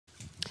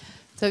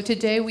So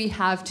today we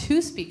have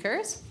two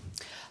speakers.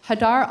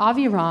 Hadar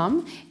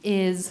Aviram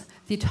is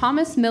the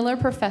Thomas Miller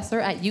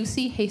Professor at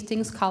UC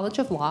Hastings College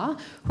of Law,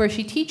 where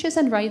she teaches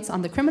and writes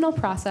on the criminal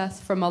process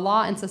from a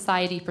law and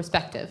society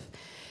perspective.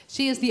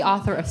 She is the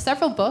author of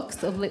several books,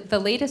 the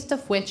latest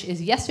of which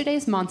is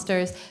Yesterday's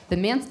Monsters, The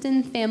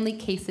Manston Family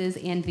Cases,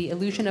 and The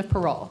Illusion of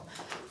Parole,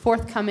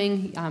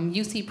 forthcoming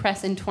UC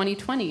Press in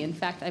 2020. In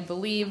fact, I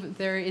believe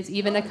there is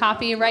even a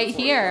copy right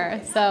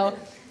here. So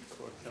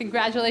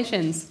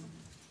congratulations.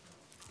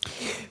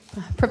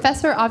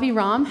 Professor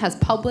Aviram has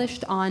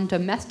published on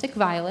domestic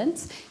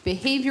violence,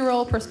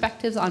 behavioral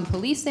perspectives on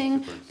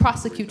policing,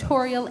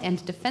 prosecutorial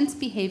and defense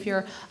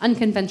behavior,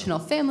 unconventional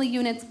family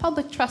units,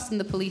 public trust in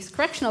the police,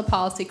 correctional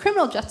policy,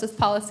 criminal justice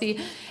policy,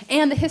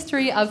 and the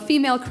history of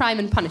female crime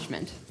and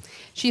punishment.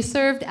 She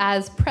served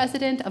as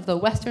president of the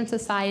Western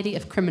Society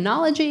of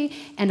Criminology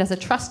and as a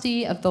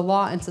trustee of the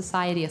Law and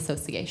Society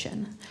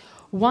Association.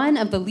 One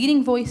of the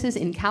leading voices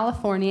in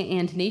California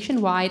and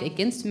nationwide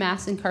against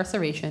mass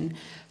incarceration,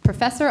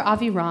 Professor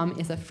Aviram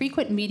is a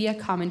frequent media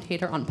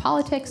commentator on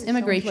politics,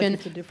 immigration,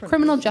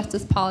 criminal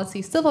justice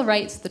policy, civil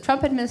rights, the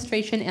Trump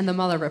administration, and the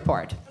Mueller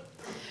report.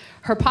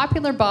 Her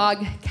popular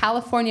blog,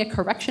 California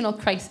Correctional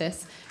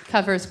Crisis,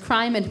 covers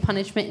crime and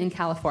punishment in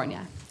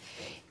California.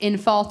 In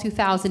fall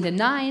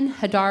 2009,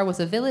 Hadar was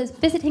a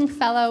visiting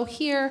fellow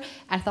here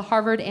at the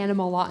Harvard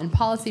Animal Law and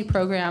Policy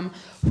Program,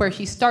 where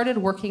she started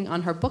working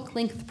on her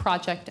book-length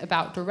project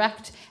about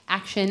direct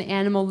action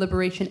animal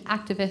liberation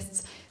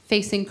activists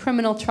facing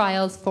criminal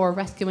trials for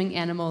rescuing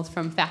animals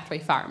from factory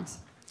farms.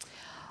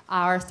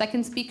 Our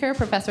second speaker,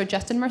 Professor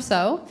Justin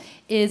Marceau,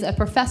 is a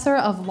professor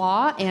of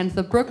law and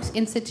the Brooks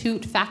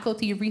Institute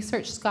Faculty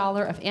Research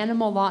Scholar of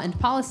Animal Law and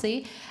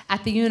Policy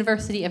at the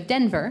University of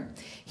Denver.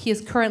 He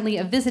is currently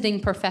a visiting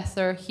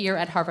professor here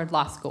at Harvard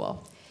Law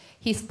School.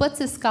 He splits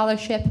his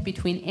scholarship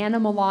between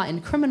animal law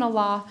and criminal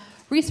law,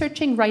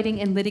 researching,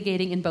 writing, and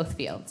litigating in both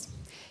fields.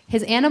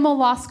 His animal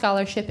law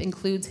scholarship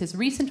includes his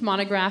recent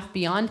monograph,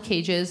 Beyond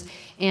Cages,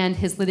 and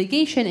his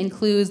litigation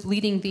includes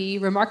leading the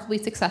remarkably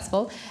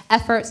successful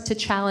efforts to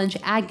challenge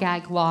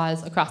Ag-Gag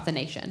laws across the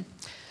nation.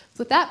 So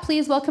with that,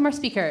 please welcome our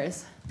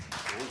speakers.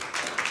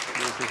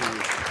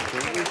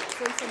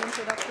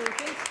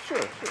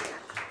 Sure.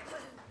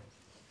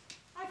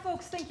 Hi,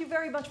 folks. Thank you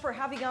very much for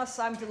having us.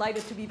 I'm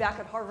delighted to be back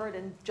at Harvard,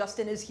 and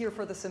Justin is here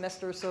for the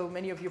semester, so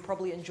many of you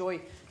probably enjoy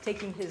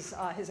taking his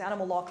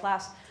animal law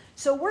class.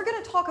 So we're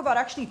going to talk about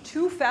actually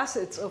two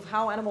facets of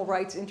how animal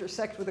rights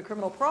intersect with the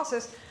criminal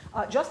process.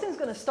 Justin's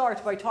going to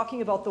start by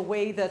talking about the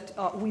way that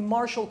we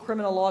marshal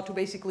criminal law to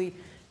basically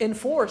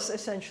enforce,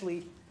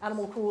 essentially,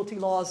 animal cruelty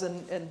laws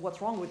and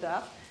what's wrong with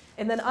that.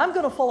 And then I'm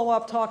going to follow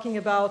up talking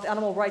about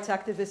animal rights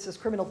activists as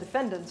criminal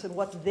defendants and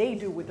what they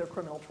do with their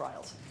criminal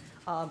trials.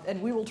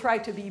 And we will try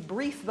to be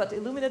brief but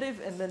illuminative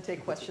and then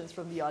take questions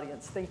from the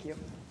audience. Thank you.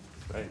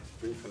 Right,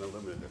 brief and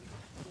illuminative.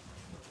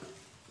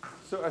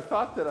 So I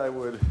thought that I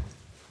would...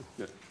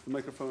 Yeah, the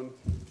microphone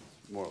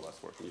is more or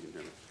less working, you can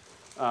hear me.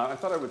 I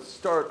thought I would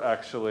start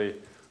actually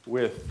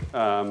with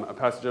a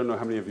passage. I don't know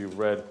how many of you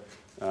read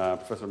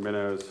Professor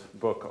Minow's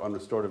book on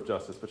restorative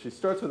justice, but she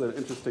starts with an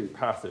interesting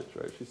passage,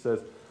 right? She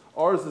says,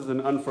 "Ours is an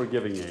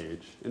unforgiving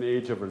age, an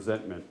age of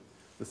resentment.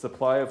 The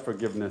supply of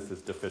forgiveness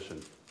is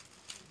deficient."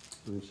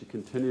 And she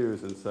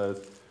continues and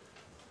says,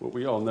 what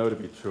we all know to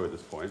be true at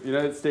this point: the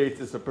United States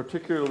is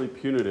particularly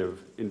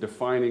punitive in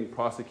defining,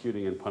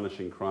 prosecuting, and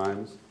punishing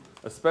crimes,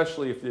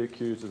 especially if the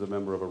accused is a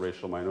member of a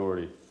racial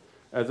minority.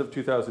 As of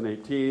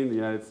 2018, the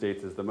United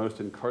States is the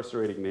most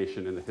incarcerating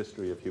nation in the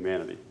history of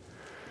humanity.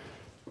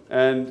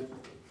 And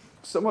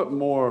somewhat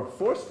more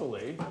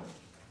forcefully,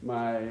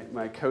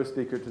 my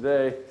co-speaker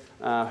today,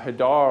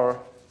 Hadar,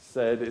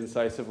 said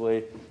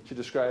incisively, she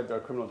described our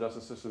criminal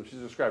justice system, she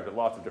described it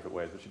lots of different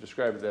ways, but she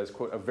described it as,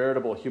 quote, a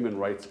veritable human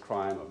rights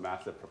crime of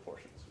massive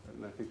proportions.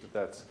 And I think that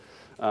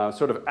that's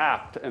sort of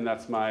apt, and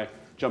that's my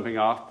jumping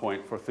off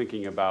point for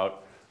thinking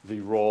about the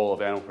role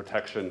of animal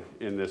protection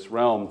in this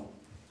realm.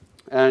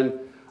 And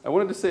I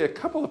wanted to say a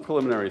couple of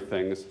preliminary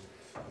things.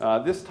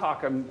 This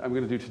talk I'm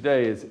going to do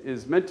today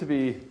is meant to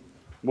be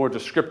more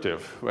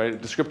descriptive,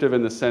 right? Descriptive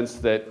in the sense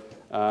that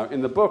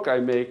in the book I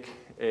make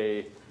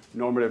a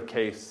normative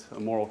case, a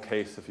moral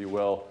case, if you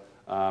will,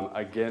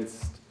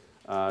 against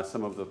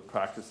some of the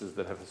practices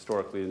that have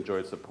historically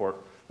enjoyed support.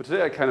 But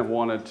today I kind of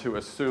wanted to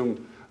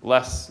assume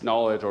less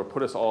knowledge or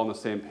put us all on the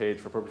same page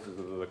for purposes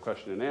of the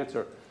question and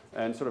answer,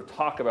 and sort of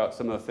talk about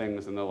some of the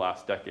things in the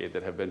last decade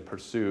that have been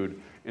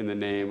pursued in the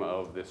name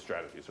of this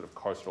strategy, sort of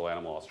carceral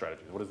animal law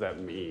strategies. What does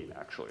that mean,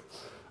 actually?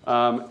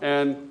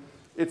 And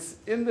it's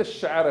in the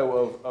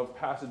shadow of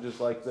passages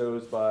like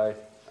those by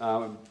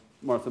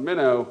Martha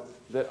Minow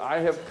that I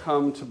have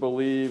come to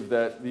believe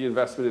that the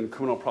investment in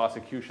criminal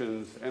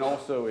prosecutions and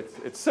also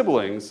its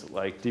siblings,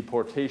 like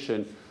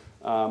deportation,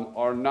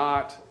 are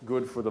not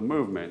good for the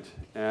movement.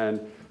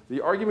 And the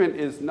argument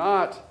is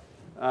not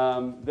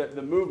that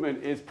the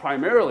movement is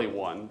primarily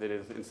one that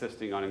is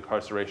insisting on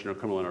incarceration or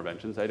criminal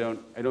interventions. I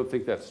don't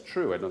think that's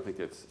true. I don't think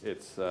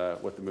it's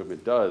what the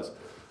movement does.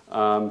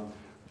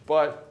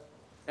 But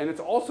And it's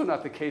also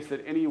not the case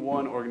that any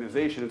one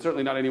organization, and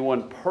certainly not any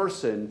one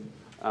person,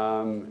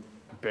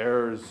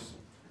 bears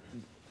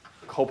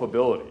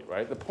culpability,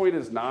 right? The point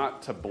is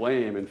not to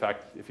blame. In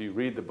fact, if you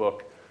read the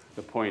book,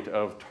 the point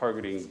of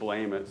targeting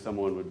blame at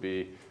someone would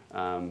be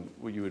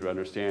what you would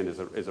understand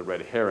is a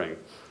red herring,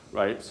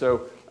 right?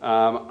 So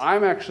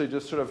I'm actually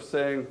just sort of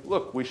saying,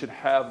 look, we should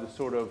have the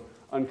sort of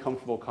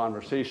uncomfortable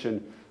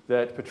conversation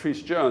that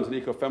Patrice Jones, an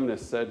ecofeminist,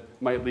 said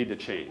might lead to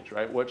change,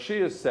 right? What she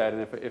has said,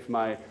 and if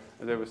my,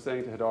 as I was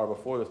saying to Hadar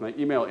before this, my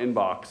email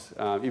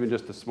inbox, even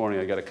just this morning,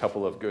 I got a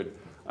couple of good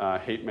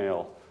hate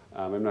mail.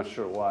 I'm not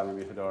sure why.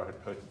 Maybe Hadar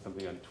had posted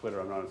something on Twitter.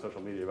 I'm not on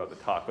social media about the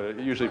talk, but it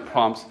usually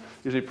prompts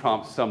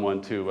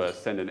someone to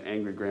send an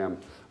angrygram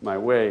my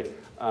way.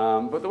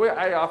 But the way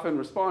I often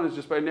respond is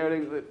just by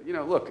noting that, you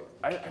know, look,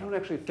 I don't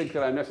actually think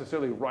that I'm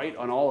necessarily right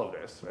on all of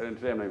this. And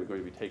today I'm not even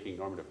going to be taking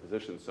normative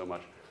positions so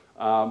much.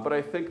 But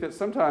I think that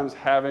sometimes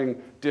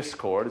having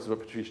discord, this is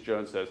what Patrice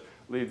Jones says,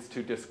 leads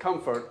to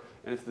discomfort,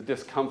 and it's the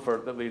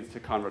discomfort that leads to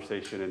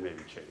conversation and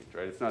maybe change,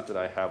 right? It's not that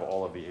I have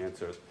all of the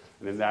answers.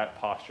 And in that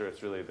posture,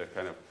 it's really the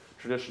kind of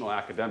traditional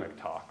academic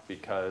talk,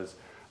 because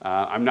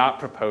I'm not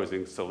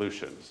proposing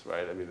solutions,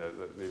 right? I mean,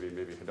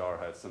 maybe Hadar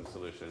has some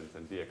solutions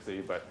and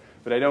DXE, but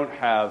I don't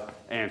have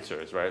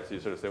answers, right? So you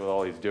sort of say, well,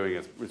 all he's doing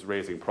is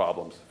raising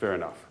problems. Fair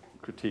enough.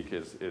 Critique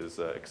is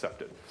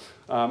accepted.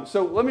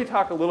 So let me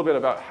talk a little bit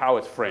about how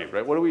it's framed,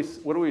 right? What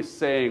are we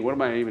saying? What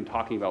am I even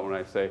talking about when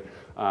I say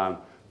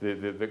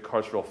the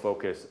carceral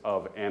focus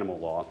of animal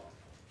law?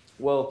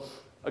 Well,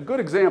 a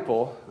good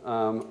example,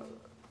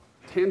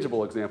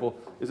 tangible example,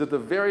 is that the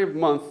very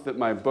month that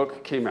my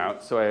book came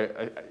out. So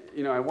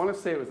I want to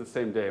say it was the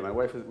same day. My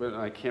wife and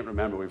I can't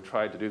remember. We've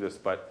tried to do this,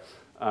 but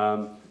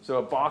so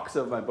a box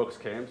of my books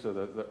came. So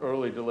the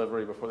early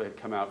delivery before they had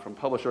come out from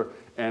publisher,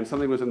 and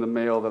something was in the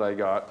mail that I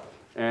got,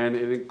 and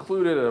it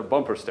included a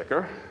bumper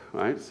sticker,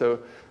 right? So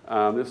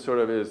this sort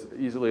of is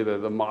easily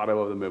the motto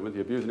of the movement,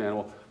 the abuse an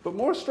animal. But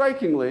more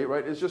strikingly,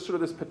 right, is just sort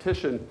of this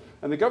petition.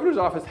 And the governor's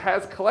office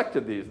has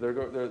collected these. They're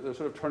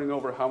sort of turning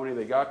over how many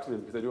they got to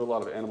them, because they do a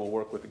lot of animal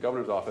work with the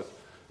governor's office.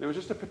 And it was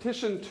just a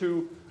petition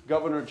to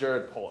Governor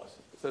Jared Polis.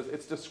 It says,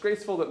 it's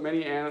disgraceful that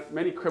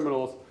many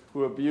criminals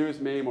who abuse,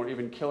 maim, or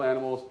even kill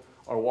animals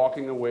are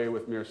walking away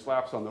with mere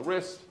slaps on the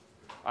wrist.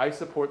 I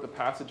support the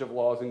passage of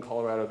laws in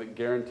Colorado that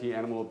guarantee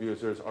animal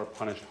abusers are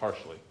punished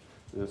harshly.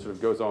 And it sort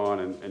of goes on,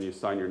 and you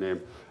sign your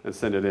name and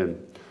send it in,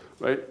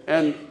 right?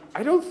 And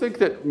I don't think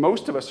that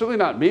most of us, certainly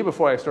not me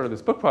before I started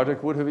this book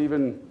project, would have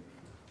even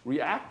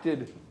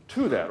reacted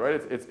to that,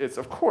 right? It's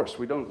of course,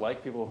 we don't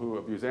like people who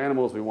abuse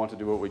animals. We want to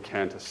do what we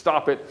can to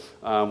stop it.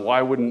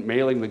 Why wouldn't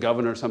mailing the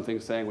governor something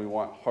saying we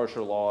want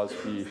harsher laws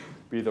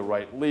be the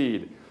right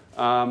lead?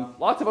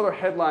 Lots of other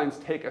headlines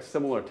take a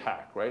similar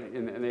tack, right?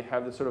 And they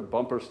have this sort of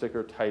bumper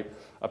sticker type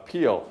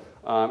appeal.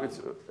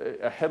 It's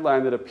a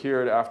headline that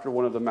appeared after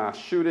one of the mass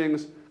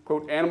shootings.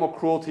 Quote, animal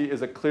cruelty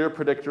is a clear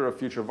predictor of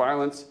future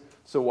violence,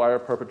 so why are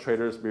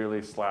perpetrators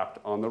merely slapped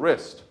on the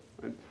wrist?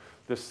 Right?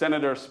 The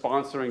senator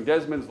sponsoring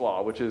Desmond's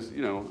Law, which is,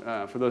 you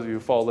know, for those of you who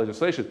follow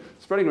legislation,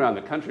 spreading around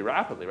the country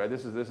rapidly, right?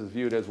 This is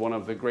viewed as one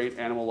of the great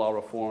animal law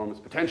reforms,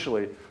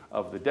 potentially,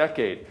 of the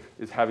decade,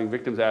 is having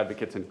victims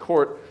advocates in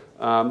court.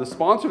 The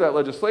sponsor of that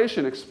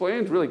legislation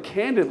explained really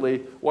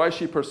candidly why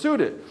she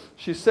pursued it.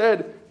 She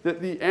said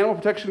that the animal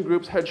protection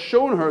groups had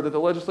shown her that the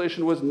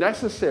legislation was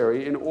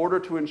necessary in order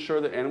to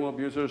ensure that animal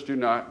abusers do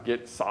not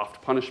get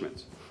soft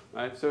punishments.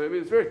 Right? So I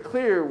mean, it's very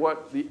clear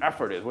what the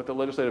effort is, what the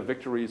legislative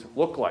victories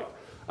look like.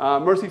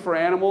 Mercy for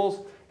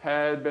Animals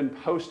had been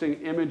posting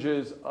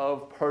images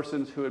of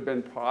persons who had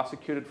been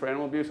prosecuted for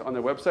animal abuse on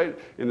their website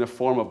in the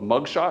form of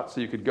mugshots.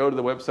 So you could go to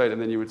the website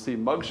and then you would see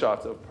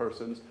mugshots of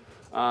persons.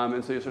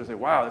 And so you sort of say,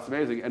 wow, that's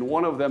amazing. And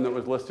one of them that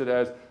was listed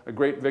as a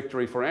great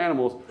victory for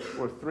animals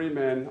were 3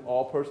 men,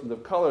 all persons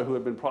of color, who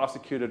had been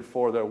prosecuted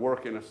for their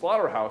work in a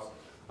slaughterhouse.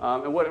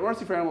 And what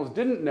Mercy for Animals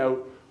didn't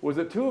note was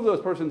that 2 of those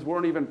persons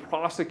weren't even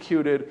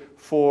prosecuted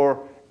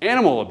for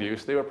animal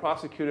abuse. They were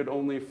prosecuted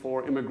only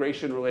for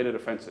immigration-related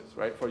offenses,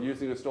 right? For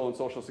using a stolen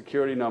social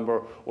security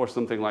number or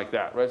something like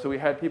that, right? So we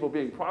had people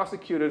being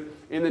prosecuted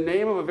in the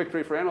name of a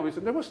victory for animal abuse.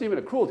 And there wasn't even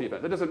a cruelty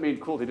event. That doesn't mean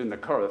cruelty didn't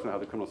occur. That's not how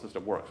the criminal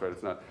system works, right?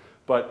 It's not.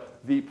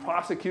 But the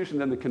prosecutions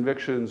and the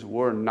convictions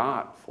were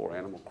not for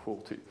animal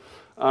cruelty.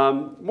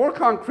 More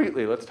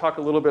concretely, let's talk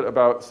a little bit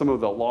about some of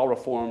the law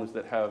reforms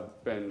that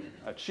have been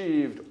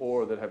achieved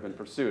or that have been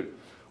pursued.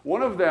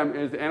 One of them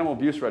is the Animal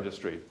Abuse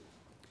Registry.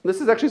 This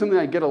is actually something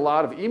I get a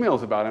lot of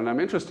emails about, and I'm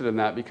interested in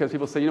that because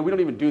people say, you know, we don't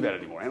even do that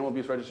anymore. Animal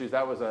abuse registries,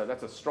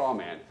 that's a straw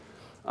man.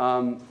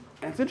 And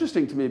it's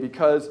interesting to me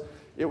because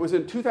it was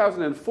in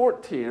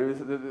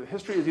 2014. The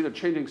history is either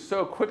changing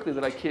so quickly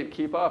that I can't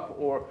keep up,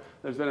 or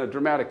there's been a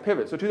dramatic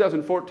pivot. So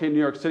 2014, New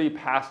York City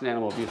passed an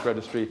animal abuse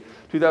registry.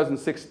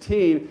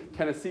 2016,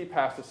 Tennessee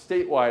passed a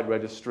statewide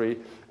registry.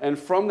 And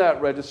from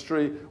that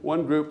registry,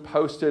 one group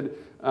posted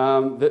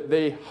that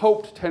they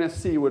hoped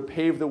Tennessee would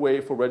pave the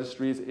way for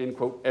registries in,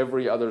 quote,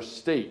 every other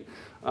state.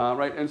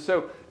 Right? And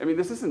so, I mean,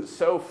 this isn't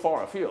so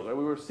far afield. Right?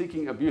 We were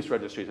seeking abuse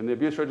registries, and the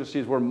abuse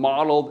registries were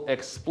modeled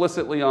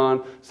explicitly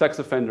on sex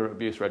offender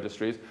abuse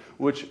registries,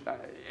 which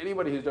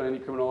anybody who's done any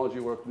criminology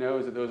work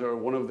knows that those are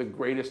one of the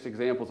greatest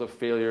examples of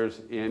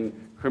failures in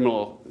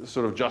criminal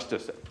sort of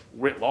justice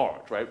writ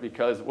large, right?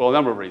 Because, well, a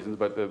number of reasons,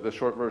 but the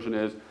short version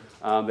is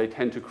they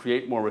tend to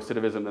create more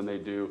recidivism than they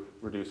do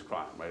reduce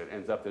crime, right? It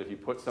ends up that if you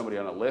put somebody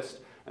on a list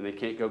and they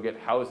can't go get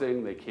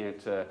housing, they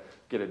can't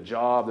get a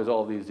job, there's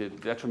all these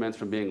detriments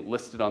from being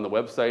listed on the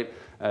website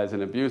as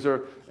an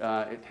abuser,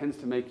 it tends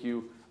to make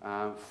you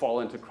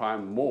fall into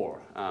crime more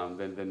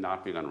than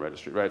not being on a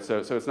registry, right? So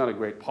it's not a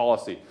great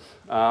policy.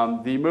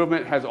 The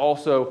movement has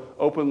also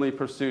openly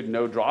pursued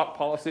no-drop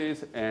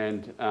policies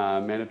and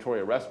mandatory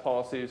arrest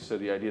policies, so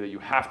the idea that you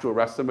have to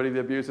arrest somebody that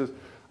abuses.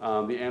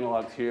 The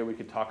analogs here we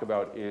could talk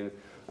about in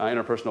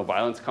interpersonal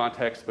violence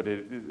context, but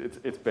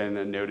it's been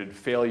a noted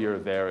failure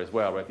there as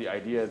well, right? The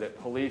idea that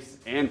police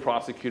and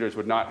prosecutors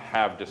would not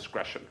have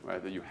discretion,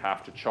 right? That you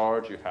have to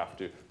charge, you have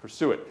to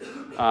pursue it.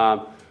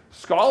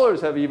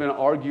 Scholars have even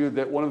argued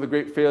that one of the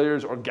great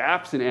failures or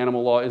gaps in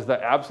animal law is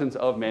the absence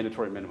of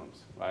mandatory minimums,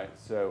 right?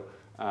 So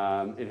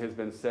it has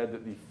been said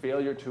that the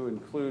failure to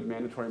include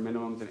mandatory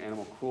minimums in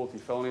animal cruelty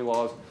felony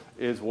laws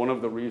is one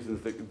of the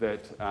reasons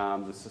that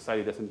the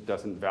society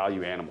doesn't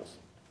value animals.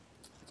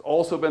 It's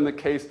also been the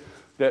case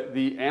that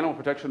the animal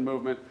protection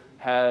movement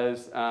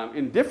has,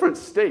 in different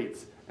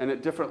states and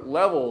at different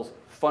levels,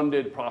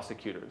 funded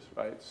prosecutors,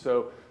 right?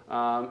 So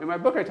in my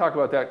book, I talk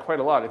about that quite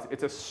a lot.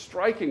 It's a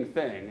striking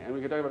thing, and we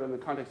can talk about it in the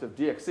context of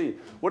DXC,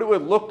 what it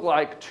would look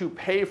like to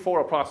pay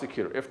for a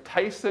prosecutor. If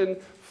Tyson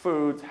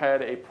Foods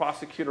had a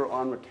prosecutor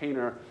on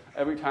retainer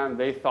every time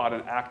they thought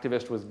an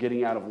activist was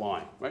getting out of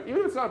line, right?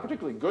 Even if it's not a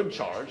particularly good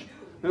charge,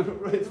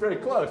 it's very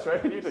close,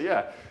 right?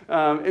 Yeah.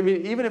 I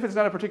mean, even if it's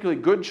not a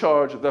particularly good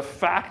charge, the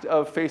fact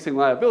of facing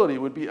liability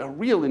would be a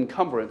real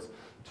encumbrance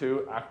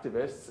to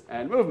activists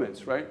and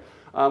movements, right?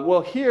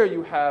 Well, here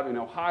you have in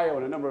Ohio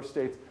and a number of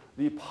states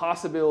the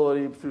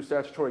possibility through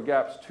statutory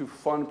gaps to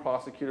fund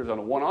prosecutors on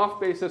a one-off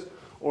basis,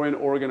 or in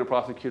Oregon, a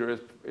prosecutor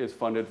is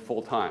funded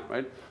full-time,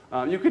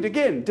 right? You could,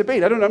 again,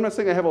 debate. I'm not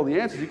saying I have all the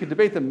answers. You could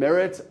debate the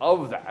merits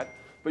of that.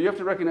 But you have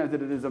to recognize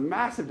that it is a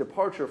massive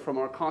departure from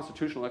our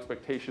constitutional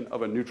expectation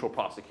of a neutral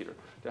prosecutor,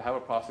 to have a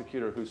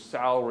prosecutor whose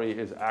salary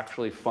is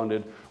actually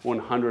funded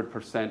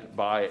 100%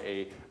 by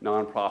a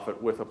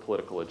nonprofit with a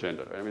political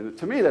agenda. I mean,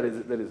 to me, that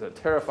is a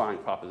terrifying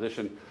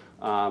proposition,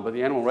 but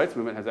the animal rights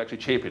movement has actually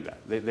championed that.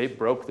 They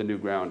broke the new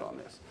ground on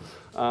this.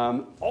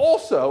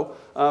 Also,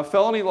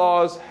 felony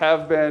laws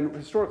have been,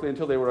 historically,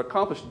 until they were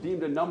accomplished,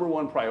 deemed a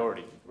 #1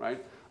 priority,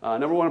 right?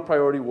 #1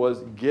 priority was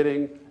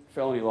getting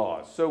felony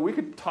laws. So we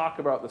could talk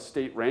about the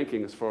state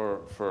rankings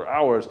for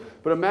hours,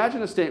 but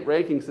imagine a state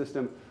ranking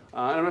system,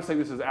 and I'm not saying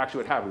this is actually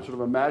what happened, sort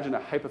of imagine a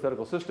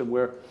hypothetical system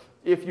where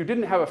if you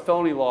didn't have a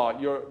felony law,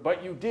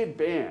 but you did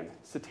ban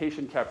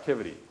cetacean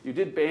captivity, you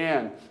did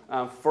ban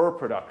fur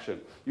production,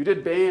 you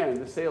did ban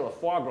the sale of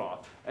foie gras,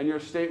 and your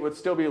state would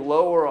still be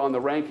lower on the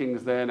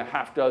rankings than a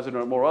half dozen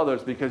or more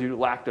others because you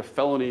lacked a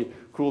felony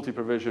cruelty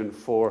provision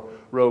for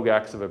rogue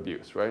acts of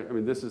abuse, right? I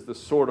mean, this is the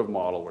sort of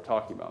model we're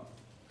talking about.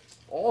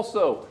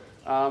 Also,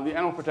 the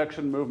animal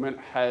protection movement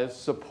has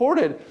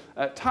supported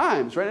at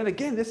times, right? And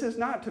again, this is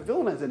not to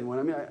villainize anyone.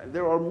 I mean,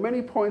 there are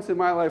many points in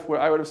my life where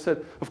I would have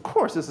said, of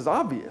course, this is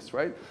obvious,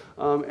 right?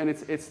 And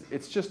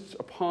it's just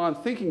upon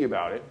thinking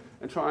about it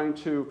and trying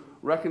to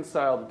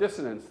reconcile the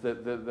dissonance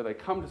that I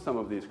come to some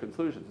of these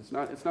conclusions.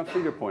 It's not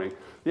finger pointing.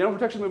 The animal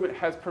protection movement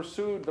has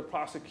pursued the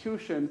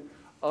prosecution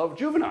of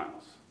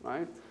juveniles,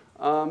 right?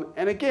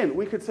 And again,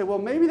 we could say, well,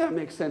 maybe that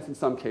makes sense in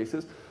some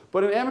cases.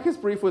 But an amicus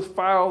brief was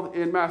filed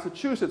in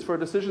Massachusetts for a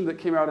decision that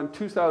came out in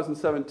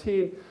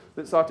 2017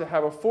 that sought to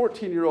have a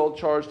 14-year-old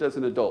charged as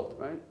an adult,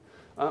 right?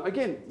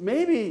 Again,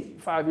 maybe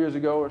 5 years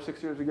ago or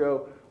 6 years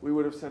ago, we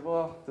would have said,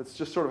 well, that's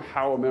just sort of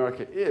how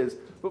America is.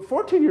 But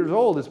 14 years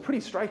old is pretty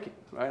striking,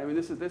 right? I mean,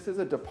 this is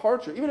a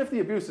departure, even if the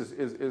abuse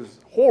is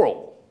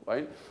horrible,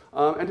 right?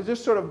 And to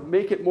just sort of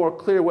make it more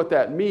clear what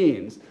that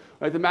means,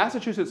 right? The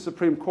Massachusetts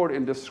Supreme Court,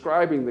 in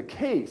describing the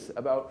case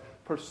about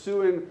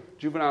pursuing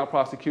juvenile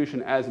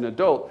prosecution as an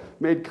adult,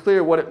 made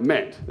clear what it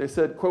meant. They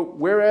said, quote,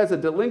 whereas a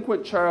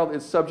delinquent child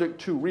is subject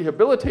to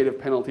rehabilitative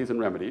penalties and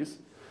remedies,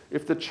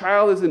 if the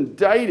child is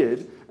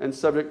indicted and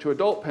subject to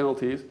adult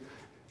penalties,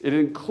 it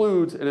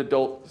includes an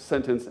adult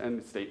sentence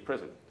and state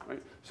prison,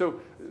 right? So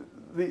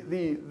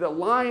the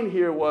line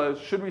here was,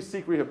 should we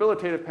seek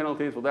rehabilitative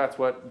penalties? Well, that's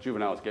what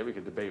juveniles get. We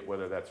could debate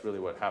whether that's really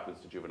what happens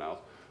to juveniles.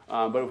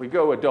 But if we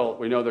go adult,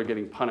 we know they're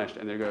getting punished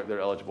and they're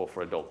eligible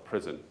for adult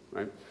prison,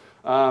 right?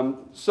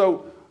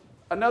 So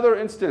another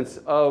instance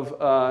of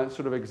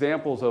sort of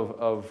examples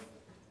of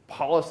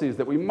policies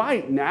that we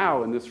might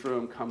now in this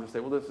room come to say,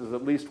 well, this is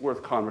at least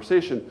worth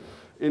conversation,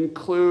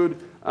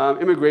 include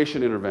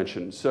immigration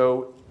intervention.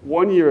 So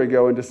 1 year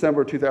ago, in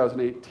December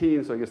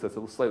 2018, so I guess that's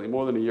slightly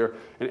more than a year,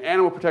 an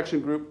animal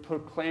protection group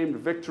proclaimed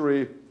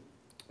victory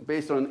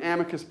based on an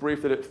amicus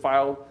brief that it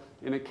filed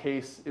in a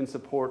case in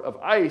support of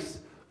ICE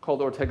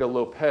called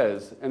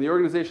Ortega-Lopez, and the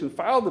organization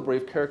filed the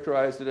brief,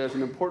 characterized it as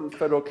an important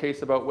federal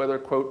case about whether,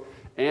 quote,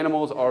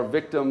 animals are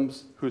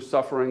victims whose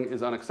suffering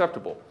is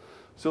unacceptable.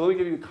 So let me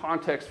give you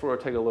context for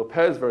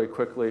Ortega-Lopez very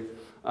quickly.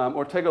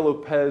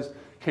 Ortega-Lopez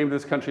came to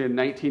this country in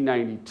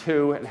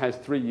 1992 and has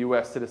 3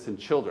 US citizen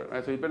children.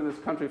 Right? So he'd been in this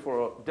country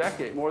for a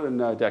decade, more than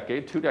a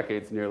decade, 2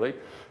 decades nearly,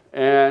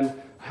 and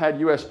had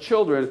US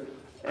children.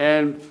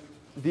 And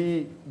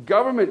the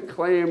government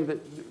claimed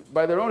that,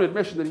 by their own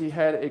admission, that he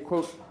had a,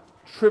 quote,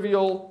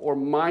 trivial or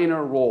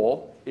minor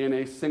role in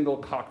a single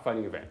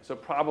cockfighting event. So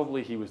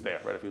probably he was there,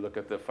 right, if you look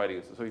at the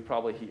fighting. So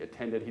he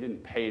attended, he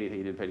didn't pay anything,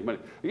 he didn't pay any money.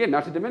 Again,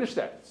 not to diminish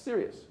that, it's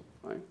serious,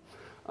 right?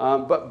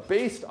 But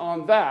based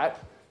on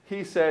that,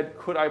 he said,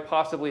 could I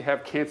possibly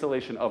have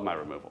cancellation of my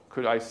removal?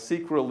 Could I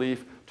seek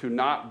relief to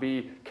not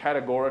be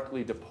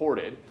categorically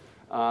deported?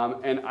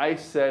 And I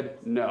said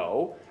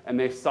no, and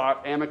they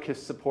sought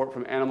amicus support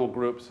from animal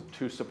groups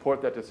to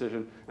support that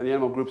decision, and the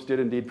animal groups did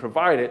indeed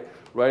provide it,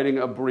 writing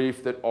a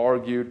brief that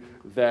argued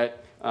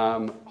that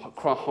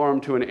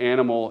harm to an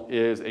animal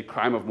is a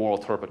crime of moral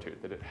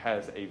turpitude, that it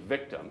has a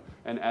victim,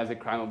 and as a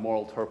crime of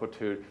moral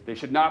turpitude, they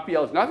should not be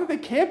eligible. Not that they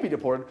can't be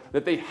deported,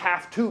 that they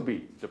have to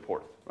be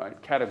deported,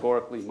 right?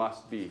 Categorically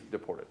must be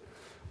deported.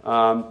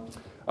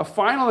 A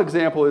final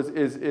example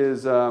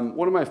is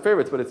one of my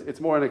favorites, but it's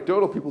more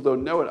anecdotal. People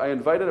don't know it. I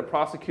invited a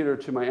prosecutor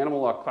to my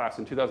animal law class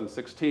in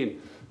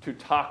 2016 to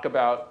talk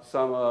about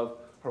some of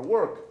her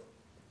work.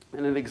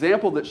 And an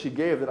example that she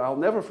gave that I'll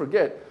never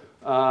forget,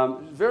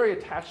 very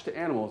attached to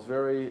animals,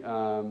 very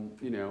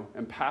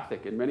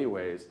empathic in many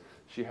ways.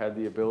 She had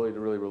the ability to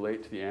really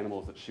relate to the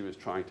animals that she was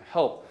trying to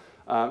help.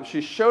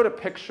 She showed a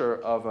picture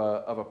of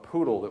a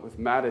poodle that with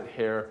matted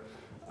hair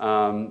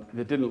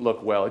that didn't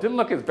look well. It didn't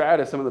look as bad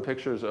as some of the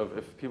pictures of,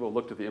 if people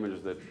looked at the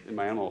images that in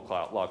my animal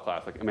law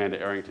class, like Amanda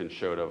Arrington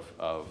showed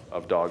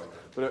of dogs.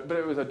 But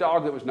it was a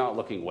dog that was not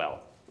looking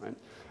well, right?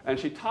 And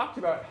she talked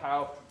about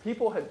how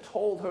people had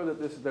told her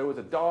that there was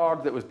a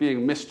dog that was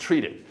being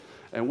mistreated.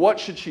 And what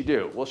should she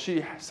do? Well,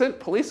 she sent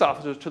police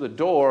officers to the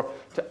door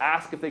to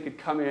ask if they could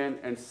come in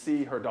and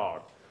see her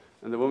dog.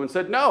 And the woman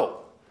said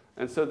no.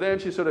 And so then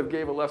she sort of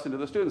gave a lesson to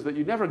the students, but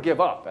you never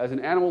give up. As an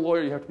animal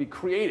lawyer, you have to be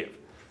creative.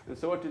 And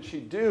so what did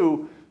she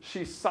do?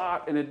 She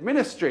sought an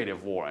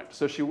administrative warrant.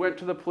 So she went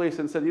to the police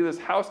and said, this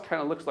house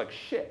kind of looks like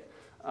shit.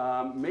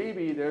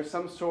 Maybe there's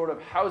some sort of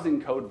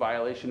housing code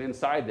violation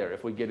inside there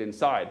if we get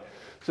inside.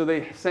 So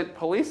they sent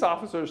police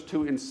officers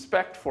to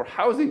inspect for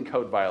housing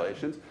code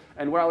violations.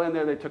 And while in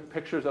there, they took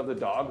pictures of the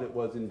dog that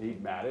was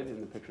indeed matted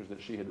in the pictures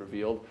that she had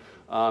revealed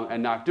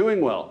and not doing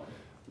well.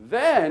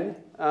 Then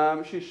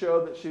she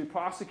showed that she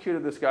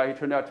prosecuted this guy. He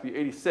turned out to be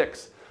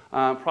 86.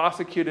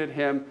 Prosecuted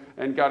him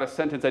and got a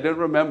sentence. I didn't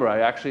remember.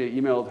 I actually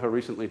emailed her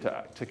recently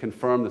to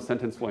confirm the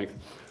sentence length.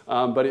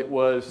 But it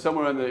was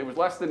somewhere it was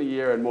less than a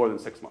year and more than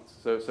 6 months.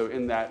 So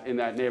in that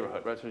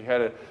neighborhood, right? So she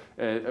had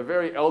a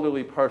very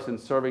elderly person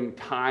serving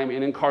time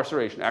in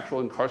incarceration, actual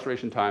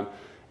incarceration time.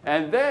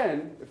 And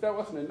then, if that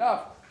wasn't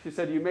enough, she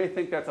said, you may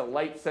think that's a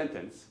light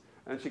sentence.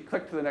 And she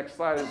clicked to the next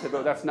slide and said,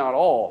 oh, that's not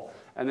all.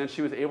 And then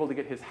she was able to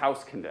get his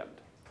house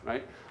condemned,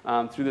 right?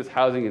 Through this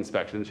housing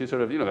inspection. And she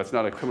sort of, that's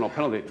not a criminal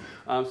penalty.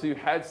 So you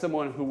had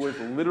someone who was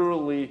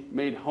literally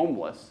made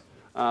homeless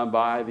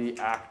by the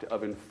act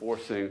of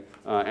enforcing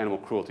animal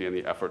cruelty and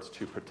the efforts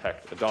to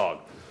protect a dog.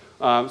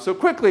 So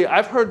quickly,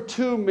 I've heard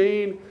 2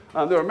 main,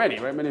 there are many,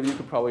 right? Many of you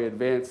could probably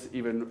advance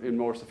even in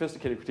more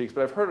sophisticated critiques,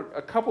 but I've heard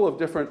a couple of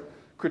different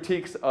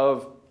critiques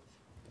of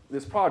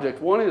this project.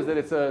 One is that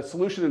it's a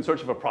solution in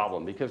search of a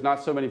problem, because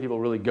not so many people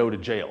really go to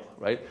jail,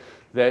 right?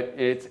 That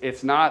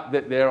it's not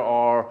that there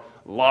are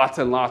lots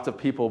and lots of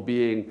people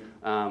being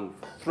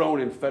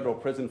thrown in federal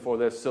prison for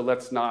this, so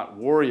let's not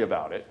worry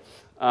about it.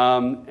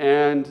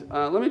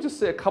 Let me just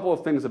say a couple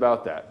of things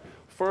about that.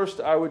 First,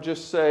 I would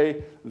just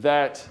say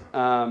that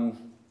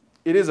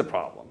it is a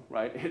problem,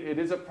 right? It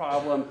is a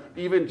problem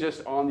even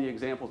just on the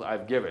examples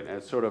I've given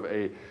as sort of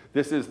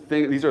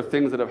these are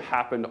things that have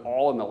happened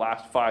all in the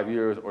last 5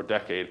 years or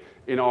decade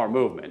in our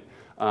movement.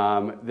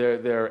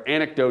 They're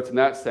anecdotes in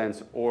that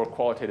sense or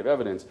qualitative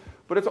evidence,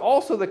 but it's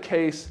also the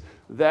case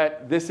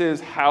that this is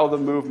how the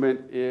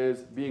movement is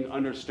being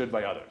understood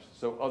by others.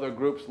 So other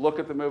groups look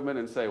at the movement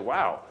and say,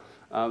 wow,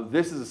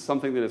 this is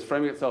something that is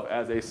framing itself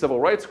as a civil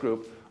rights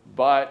group,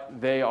 but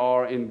they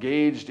are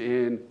engaged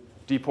in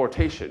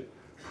deportation,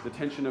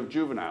 detention of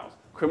juveniles,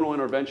 criminal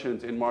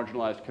interventions in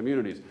marginalized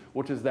communities.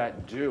 What does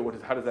that do?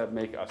 How does that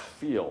make us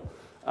feel?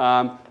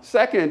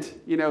 Second,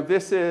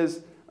 this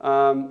is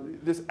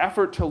this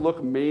effort to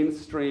look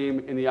mainstream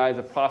in the eyes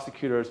of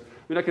prosecutors.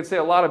 I mean, I could say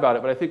a lot about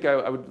it, but I think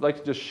I would like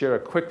to just share a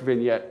quick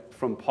vignette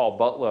from Paul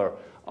Butler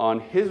on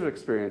his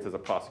experience as a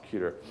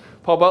prosecutor.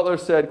 Paul Butler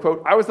said,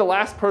 quote, I was the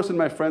last person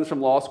my friends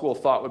from law school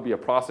thought would be a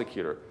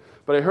prosecutor,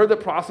 but I heard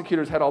that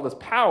prosecutors had all this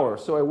power,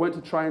 so I went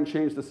to try and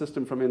change the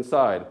system from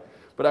inside.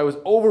 But I was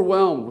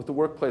overwhelmed with the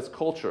workplace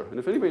culture. And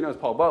if anybody knows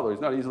Paul Butler,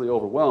 he's not easily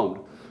overwhelmed.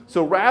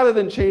 So rather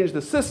than change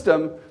the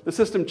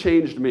system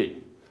changed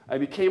me. I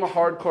became a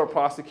hardcore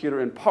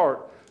prosecutor in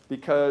part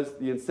because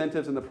the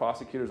incentives in the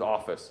prosecutor's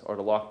office are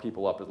to lock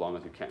people up as long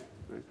as you can.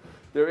 Right?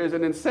 There is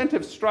an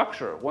incentive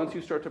structure once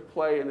you start to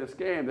play in this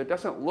game that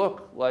doesn't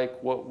look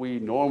like what we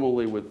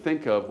normally would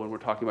think of when we're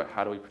talking about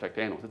how do we protect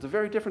animals. It's a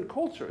very different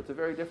culture. It's a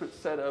very different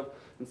set of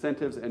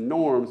incentives and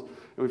norms, and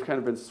we've kind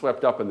of been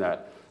swept up in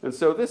that. And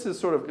so this is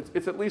sort of,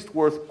 it's at least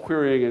worth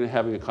querying and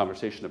having a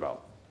conversation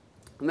about.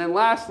 And then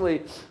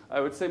lastly, I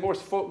would say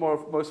most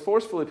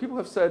forcefully, people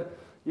have said,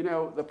 you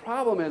know, the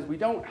problem is we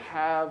don't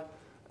have,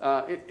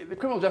 the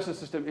criminal justice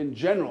system in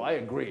general, I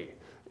agree,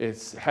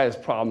 it has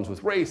problems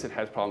with race, it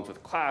has problems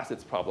with class,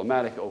 it's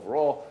problematic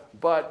overall,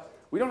 but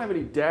we don't have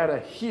any data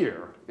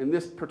here in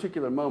this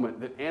particular moment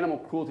that animal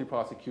cruelty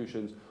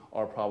prosecutions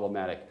are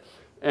problematic.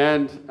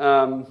 And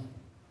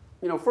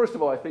you know, first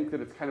of all, I think that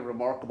it's kind of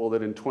remarkable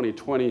that in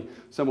 2020,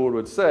 someone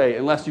would say,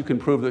 unless you can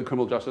prove that the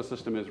criminal justice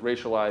system is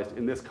racialized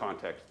in this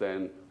context,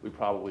 then we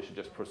probably should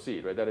just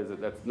proceed, right?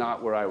 That's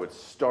not where I would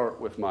start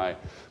with my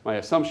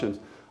assumptions.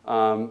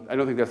 I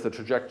don't think that's the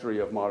trajectory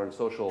of modern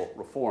social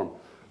reform.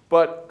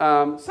 But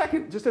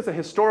second, just as a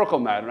historical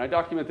matter, and I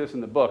document this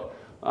in the book,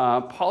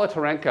 Paula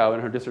Tarenko,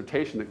 in her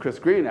dissertation that Chris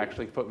Green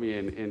actually put me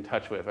in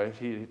touch with, right?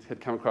 He had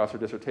come across her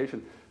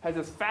dissertation, has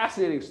this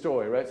fascinating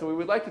story, right? So we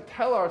would like to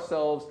tell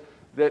ourselves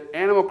that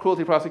animal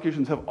cruelty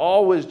prosecutions have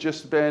always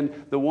just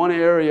been the one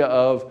area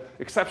of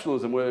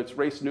exceptionalism where it's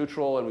race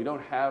neutral and we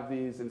don't have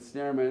these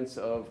ensnarements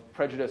of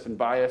prejudice and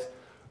bias.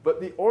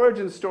 But the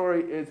origin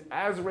story is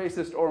as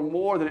racist or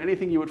more than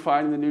anything you would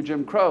find in the new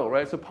Jim Crow,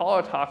 right? So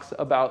Paula talks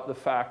about the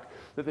fact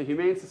that the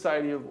Humane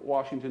Society of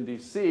Washington,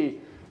 D.C.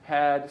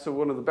 had, so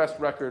one of the best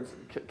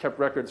kept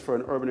records for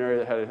an urban area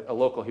that had a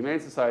local Humane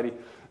Society,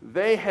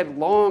 they had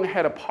long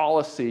had a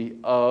policy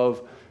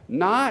of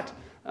not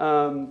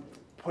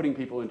putting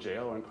people in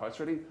jail or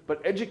incarcerating, but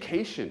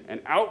education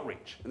and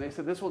outreach. And they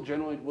said this will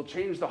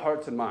change the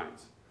hearts and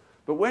minds.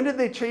 But when did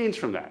they change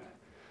from that?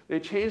 They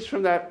changed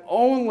from that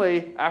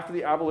only after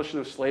the abolition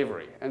of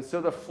slavery. And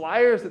so the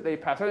flyers that they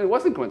passed, it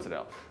wasn't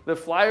coincidental, the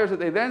flyers that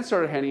they then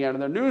started handing out in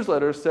their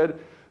newsletters said,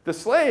 the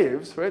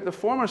slaves, right, the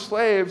former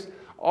slaves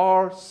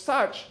are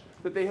such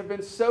that they have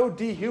been so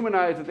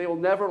dehumanized that they will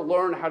never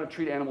learn how to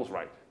treat animals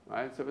right.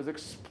 Right? So it was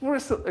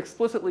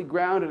explicitly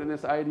grounded in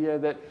this idea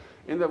that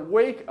in the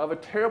wake of a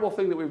terrible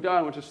thing that we've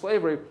done, which is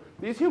slavery,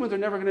 these humans are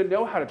never going to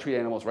know how to treat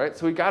animals right,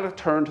 so we got to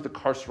turn to the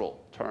carceral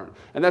turn.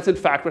 And that's in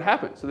fact what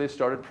happened. So they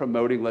started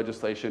promoting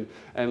legislation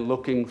and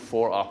looking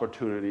for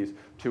opportunities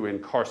to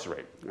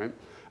incarcerate. Right?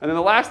 And then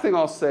the last thing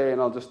I'll say, and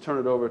I'll just turn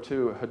it over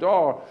to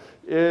Hadar,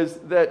 is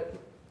that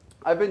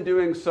I've been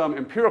doing some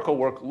empirical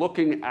work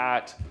looking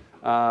at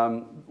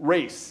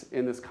race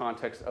in this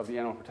context of the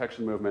animal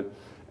protection movement.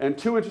 And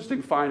two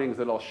interesting findings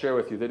that I'll share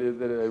with you that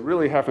I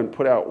really haven't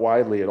put out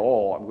widely at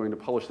all. I'm going to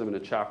publish them in a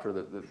chapter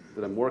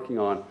that I'm working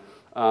on.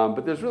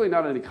 But there's really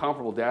not any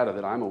comparable data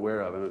that I'm aware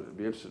of. And I'd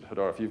be interested,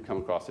 Hadar, if you've come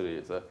across any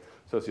as a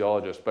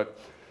sociologist. But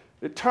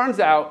it turns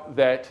out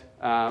that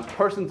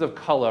persons of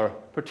color,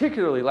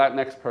 particularly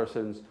Latinx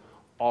persons,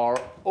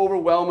 are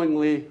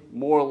overwhelmingly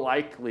more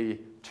likely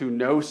to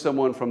know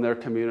someone from their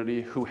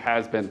community who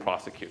has been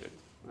prosecuted.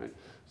 Right?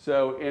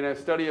 So in a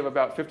study of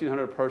about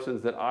 1,500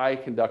 persons that I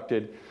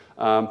conducted,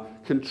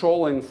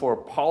 controlling for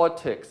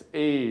politics,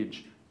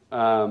 age,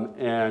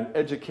 and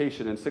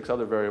education, and 6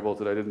 other variables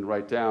that I didn't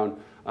write down,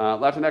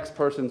 Latinx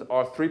persons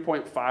are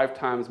 3.5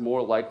 times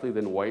more likely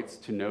than whites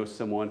to know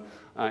someone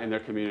in their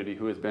community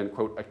who has been,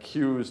 quote,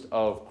 accused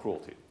of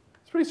cruelty.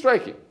 It's pretty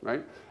striking,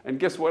 right? And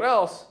guess what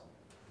else?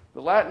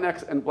 The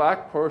Latinx and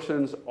black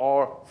persons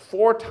are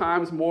 4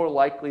 times more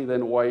likely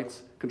than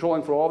whites,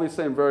 controlling for all these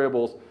same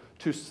variables,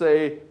 to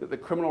say that the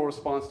criminal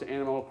response to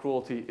animal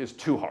cruelty is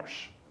too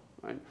harsh.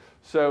 Right?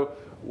 So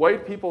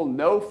white people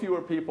know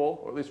fewer people,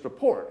 or at least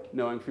report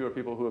knowing fewer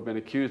people who have been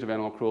accused of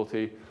animal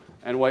cruelty,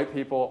 and white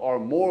people are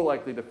more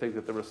likely to think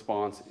that the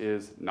response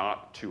is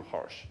not too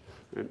harsh.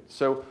 Right?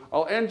 So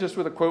I'll end just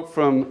with a quote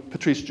from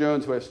Patrice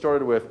Jones, who I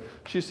started with.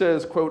 She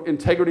says, quote,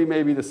 "Integrity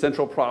may be the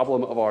central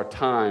problem of our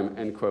time,"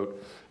 end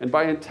quote. And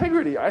by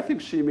integrity, I think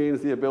she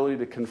means the ability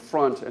to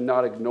confront and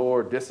not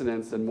ignore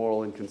dissonance and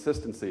moral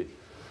inconsistency.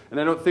 And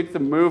I don't think the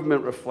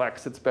movement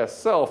reflects its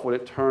best self when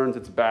it turns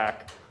its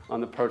back on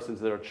the persons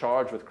that are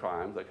charged with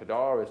crimes, like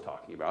Hadar is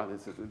talking about.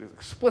 It's an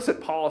explicit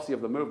policy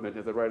of the movement,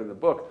 as I write in the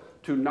book,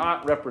 to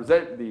not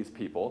represent these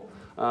people,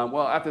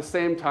 while at the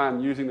same time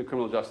using the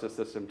criminal justice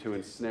system to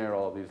ensnare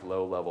all of these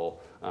low-level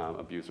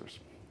abusers.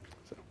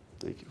 So,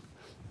 thank you.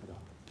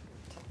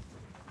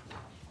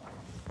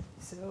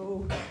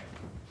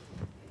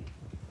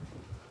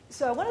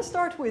 So I want to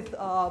start with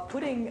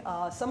putting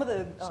some of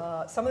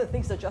the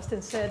things that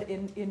Justin said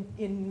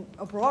in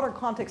a broader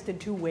context in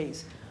 2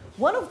 ways.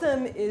 One of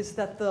them is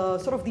that the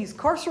sort of these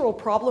carceral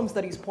problems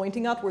that he's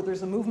pointing out, where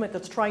there's a movement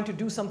that's trying to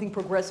do something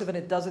progressive and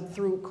it does it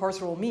through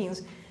carceral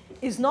means,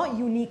 is not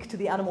unique to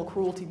the animal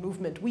cruelty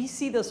movement. We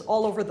see this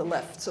all over the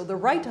left. So the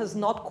right has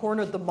not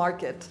cornered the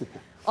market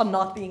on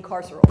not being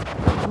carceral.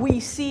 We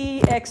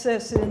see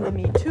excess in the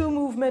Me Too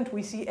movement.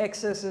 We see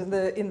excess in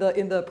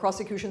the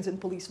prosecutions in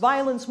police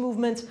violence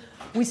movements.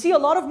 We see a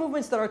lot of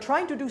movements that are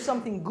trying to do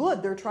something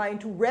good. They're trying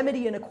to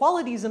remedy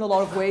inequalities in a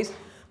lot of ways.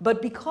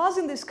 But because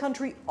in this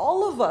country,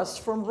 all of us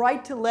from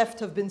right to left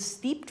have been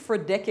steeped for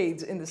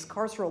decades in this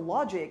carceral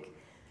logic,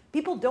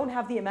 people don't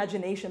have the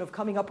imagination of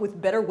coming up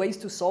with better ways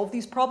to solve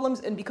these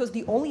problems. And because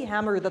the only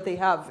hammer that they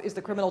have is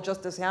the criminal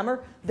justice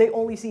hammer, they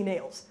only see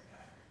nails.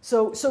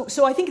 So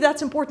I think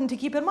that's important to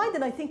keep in mind.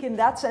 And I think in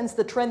that sense,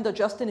 the trend that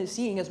Justin is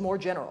seeing is more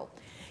general.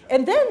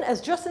 And then,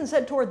 as Justin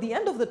said toward the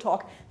end of the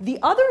talk, the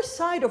other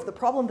side of the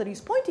problem that he's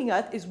pointing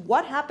at is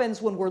what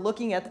happens when we're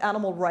looking at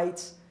animal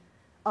rights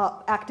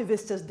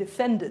activists as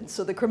defendants.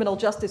 So the criminal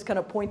justice kind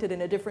of pointed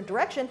in a different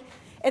direction.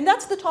 And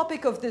that's the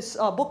topic of this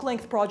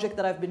book-length project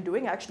that I've been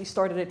doing. I actually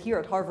started it here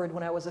at Harvard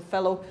when I was a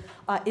fellow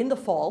in the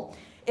fall.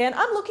 And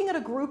I'm looking at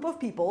a group of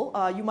people.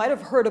 You might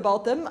have heard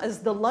about them as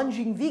the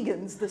lunging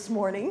vegans this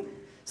morning.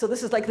 So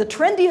this is like the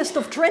trendiest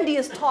of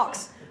trendiest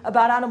talks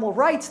about animal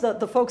rights,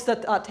 the folks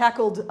that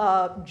tackled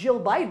Jill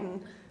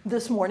Biden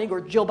this morning,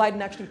 or Jill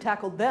Biden actually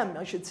tackled them,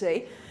 I should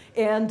say.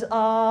 And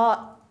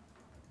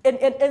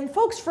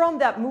folks from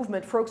that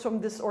movement, folks from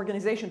this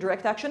organization,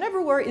 Direct Action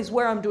Everywhere, is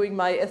where I'm doing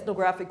my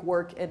ethnographic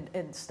work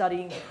and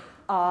studying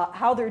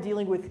how they're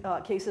dealing with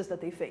cases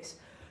that they face.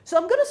 So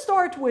I'm going to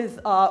start with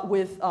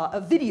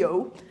a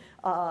video,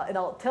 and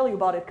I'll tell you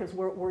about it because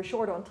we're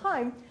short on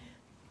time.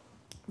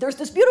 There's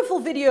this beautiful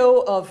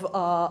video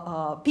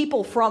of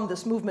people from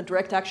this movement,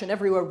 Direct Action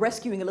Everywhere,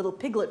 rescuing a little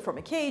piglet from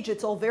a cage.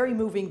 It's all very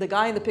moving. The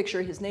guy in the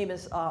picture, his name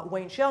is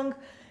Wayne Xiong.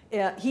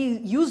 He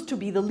used to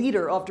be the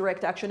leader of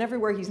Direct Action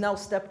Everywhere. He's now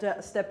stepped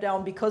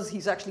down because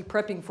he's actually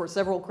prepping for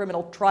several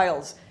criminal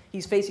trials.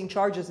 He's facing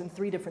charges in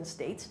 3 different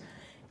states.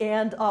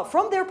 And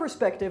from their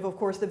perspective, of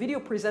course, the video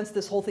presents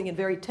this whole thing in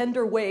very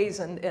tender ways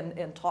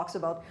and talks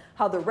about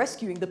how they're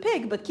rescuing the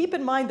pig. But keep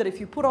in mind that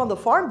if you put on the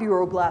Farm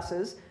Bureau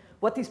glasses,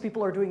 what these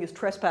people are doing is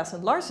trespass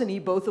and larceny,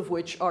 both of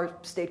which are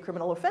state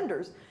criminal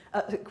offenses,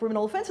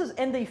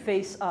 and they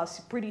face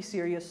pretty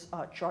serious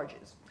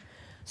charges.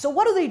 So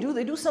what do?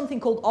 They do something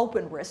called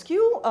open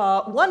rescue.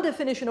 One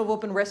definition of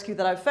open rescue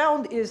that I've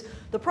found is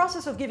the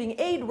process of giving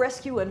aid,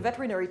 rescue, and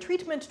veterinary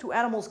treatment to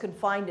animals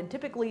confined in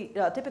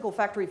typical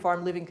factory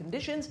farm living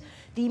conditions.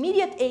 The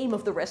immediate aim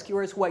of the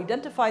rescuers, who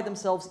identify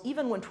themselves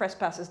even when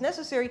trespass is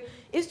necessary,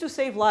 is to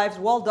save lives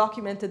while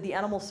documented the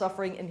animal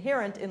suffering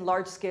inherent in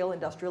large-scale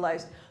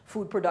industrialized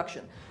food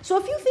production. So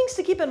a few things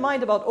to keep in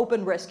mind about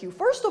open rescue.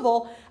 First of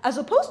all, as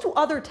opposed to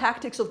other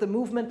tactics of the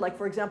movement, like,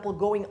 for example,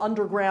 going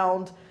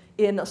underground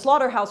in a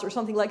slaughterhouse or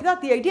something like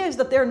that, the idea is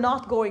that they're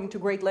not going to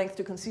great length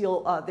to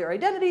conceal their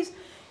identities.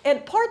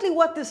 And partly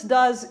what this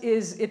does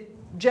is it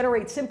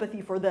generates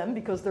sympathy for them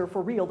because they're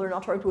for real, they're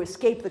not trying to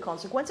escape the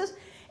consequences.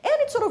 And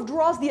it sort of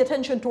draws the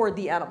attention toward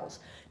the animals.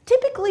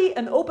 Typically,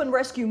 an open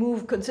rescue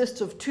move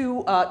consists of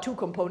two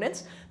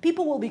components.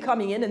 People will be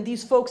coming in, and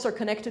these folks are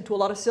connected to a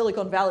lot of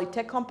Silicon Valley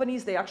tech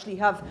companies. They actually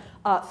have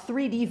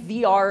 3D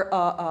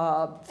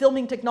VR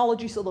filming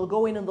technology, so they'll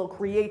go in and they'll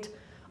create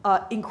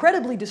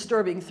incredibly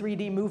disturbing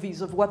 3D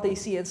movies of what they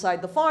see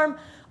inside the farm.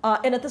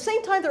 And at the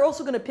same time, they're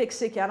also going to pick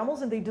sick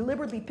animals, and they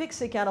deliberately pick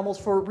sick animals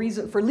for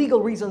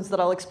legal reasons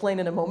that I'll explain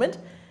in a moment,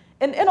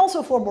 and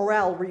also for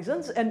morale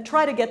reasons, and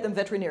try to get them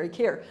veterinary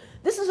care.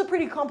 This is a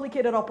pretty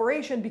complicated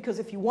operation because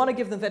if you want to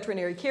give them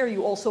veterinary care,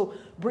 you also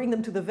bring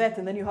them to the vet,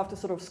 and then you have to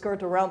sort of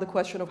skirt around the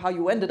question of how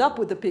you ended up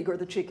with the pig or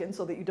the chicken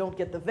so that you don't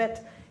get the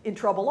vet in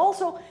trouble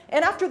also.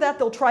 And after that,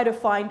 they'll try to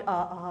find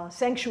a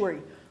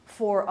sanctuary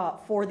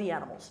for the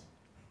animals.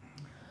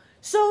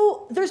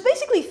 So there's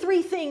basically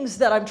 3 things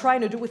that I'm trying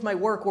to do with my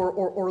work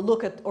or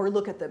look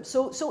at them.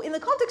 So in the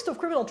context of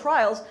criminal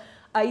trials,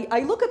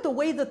 I look at the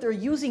way that they're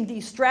using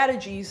these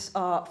strategies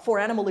for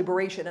animal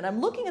liberation. And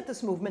I'm looking at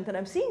this movement, and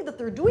I'm seeing that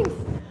they're doing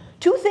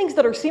 2 things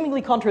that are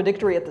seemingly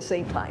contradictory at the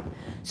same time.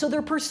 So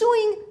they're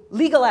pursuing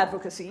legal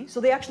advocacy.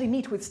 So they actually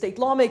meet with state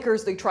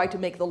lawmakers. They try to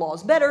make the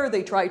laws better.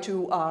 They try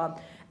to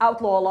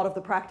outlaw a lot of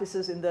the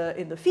practices in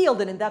the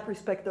field, and in that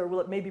respect, they're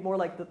maybe more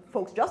like the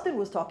folks Justin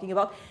was talking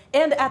about.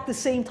 And at the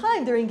same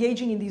time, they're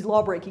engaging in these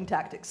law-breaking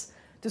tactics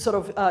to sort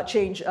of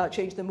change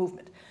the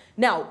movement.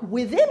 Now,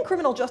 within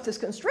criminal justice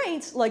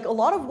constraints, like a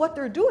lot of what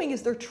they're doing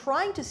is they're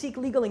trying to seek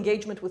legal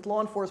engagement with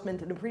law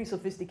enforcement in a pretty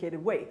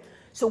sophisticated way.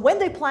 So when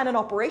they plan an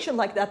operation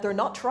like that, they're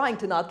not trying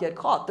to not get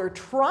caught. They're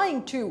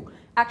trying to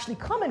actually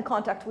come in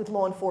contact with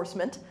law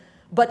enforcement,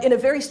 but in a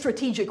very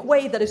strategic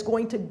way that is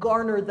going to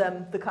garner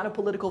them the kind of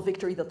political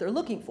victory that they're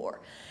looking for.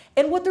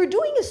 And what they're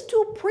doing is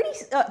two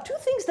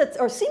things that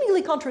are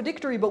seemingly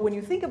contradictory, but when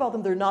you think about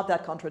them, they're not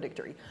that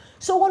contradictory.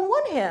 So on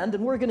one hand,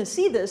 and we're going to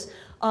see this,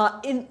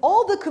 in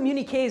all the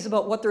communiques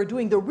about what they're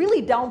doing, they're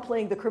really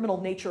downplaying the criminal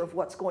nature of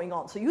what's going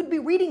on. So you'd be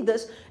reading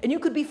this, and you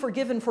could be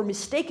forgiven for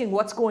mistaking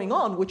what's going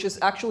on, which is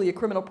actually a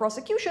criminal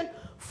prosecution,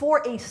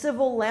 for a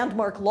civil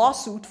landmark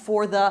lawsuit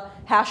for the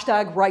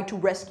hashtag right to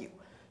rescue.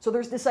 So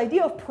there's this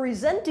idea of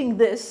presenting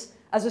this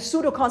as a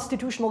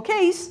pseudo-constitutional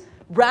case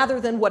rather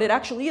than what it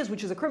actually is,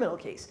 which is a criminal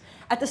case.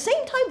 At the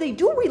same time, they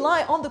do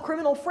rely on the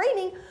criminal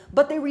framing,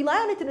 but they rely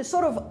on it in a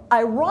sort of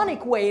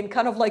ironic way, in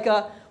kind of like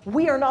a,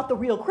 we are not the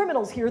real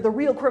criminals here, the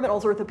real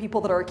criminals are the people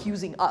that are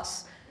accusing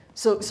us.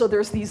 So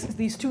there's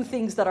these two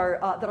things that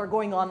are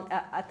going on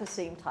at the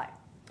same time.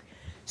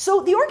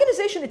 So the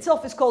organization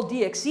itself is called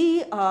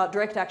DXE,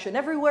 Direct Action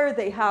Everywhere.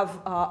 They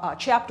have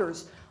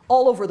chapters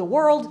all over the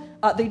world.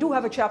 They do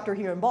have a chapter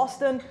here in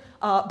Boston,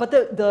 but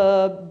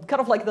the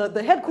kind of like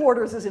the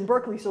headquarters is in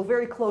Berkeley, so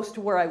very close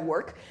to where I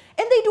work.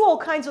 And they do all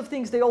kinds of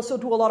things. They also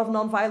do a lot of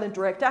nonviolent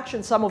direct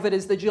action. Some of it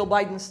is the Jill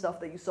Biden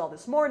stuff that you saw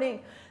this morning.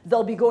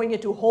 They'll be going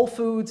into Whole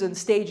Foods and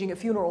staging a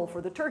funeral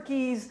for the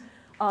turkeys.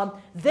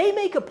 They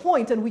make a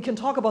point, and we can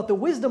talk about the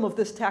wisdom of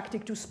this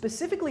tactic, to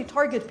specifically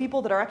target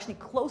people that are actually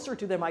closer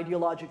to them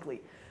ideologically.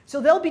 So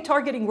they'll be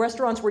targeting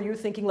restaurants where you're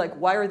thinking, like,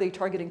 why are they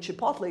targeting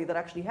Chipotle that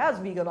actually has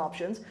vegan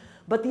options?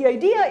 But the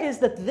idea is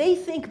that they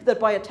think that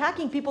by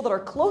attacking people that are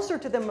closer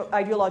to them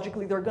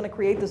ideologically, they're going to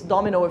create this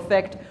domino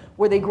effect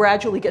where they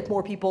gradually get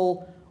more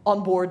people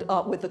on board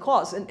with the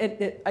cause.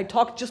 And I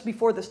talked just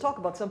before this talk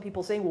about some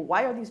people saying, well,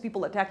 why are these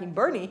people attacking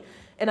Bernie?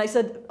 And I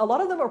said, a lot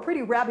of them are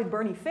pretty rabid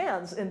Bernie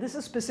fans, and this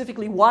is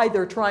specifically why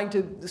they're trying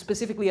to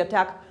specifically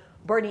attack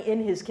Bernie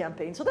in his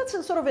campaign. So that's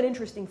sort of an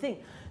interesting thing.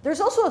 There's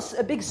also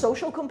a big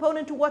social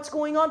component to what's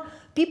going on.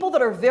 People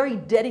that are very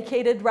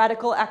dedicated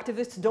radical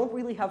activists don't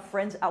really have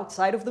friends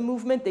outside of the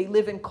movement. They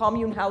live in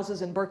commune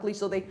houses in Berkeley,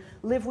 so they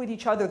live with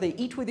each other, they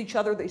eat with each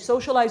other, they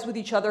socialize with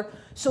each other.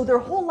 So their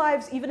whole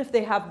lives, even if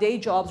they have day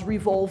jobs,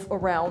 revolve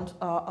around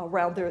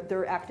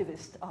their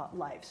activist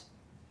lives.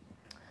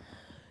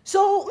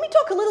 So let me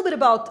talk a little bit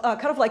about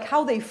kind of like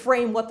how they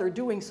frame what they're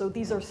doing. So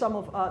these are some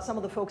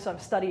of the folks I'm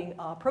studying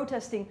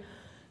protesting.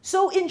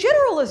 So in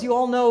general, as you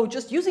all know,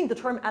 just using the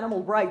term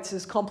animal rights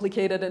is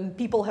complicated, and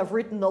people have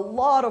written a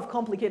lot of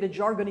complicated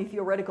jargony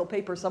theoretical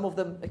papers. Some of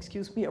them,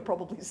 excuse me, are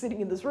probably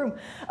sitting in this room,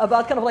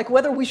 about kind of like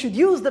whether we should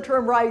use the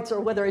term rights or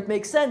whether it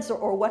makes sense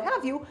or what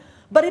have you.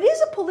 But it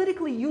is a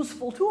politically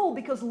useful tool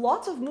because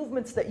lots of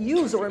movements that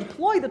use or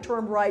employ the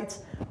term rights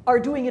are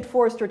doing it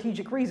for a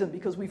strategic reason,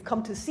 because we've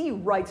come to see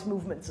rights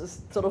movements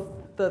as sort of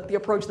the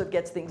approach that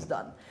gets things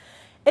done.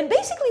 And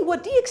basically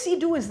what DXE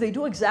do is they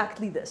do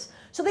exactly this.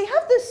 So they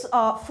have this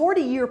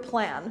 40-year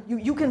plan.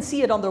 You can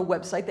see it on their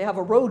website. They have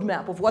a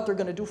roadmap of what they're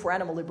going to do for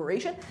animal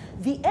liberation.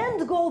 The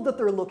end goal that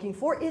they're looking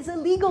for is a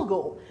legal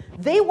goal.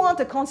 They want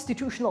a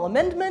constitutional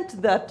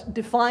amendment that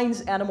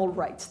defines animal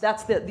rights.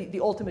 That's the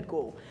ultimate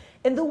goal.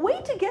 And the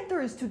way to get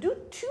there is to do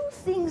two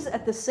things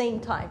at the same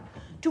time.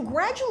 To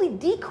gradually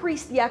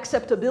decrease the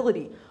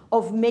acceptability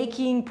of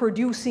making,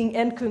 producing,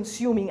 and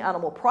consuming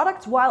animal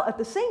products, while at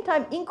the same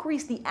time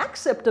increase the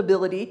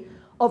acceptability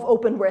of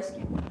open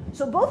rescue.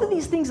 So both of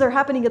these things are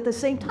happening at the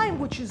same time,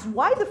 which is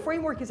why the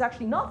framework is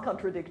actually not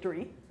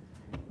contradictory,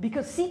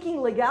 because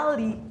seeking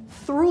legality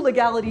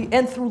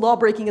and through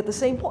lawbreaking at the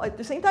same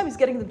time is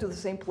getting them to the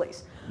same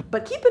place.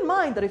 But keep in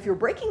mind that if you're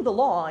breaking the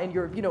law and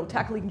you're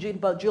tackling Jill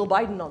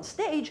Biden on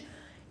stage,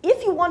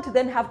 if you want to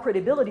then have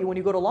credibility when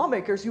you go to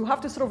lawmakers, you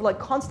have to sort of like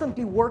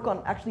constantly work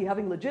on actually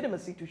having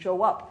legitimacy to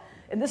show up.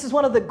 And this is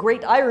one of the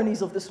great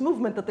ironies of this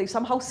movement, that they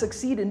somehow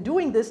succeed in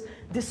doing this,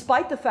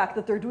 despite the fact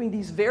that they're doing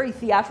these very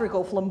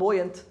theatrical,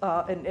 flamboyant,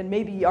 and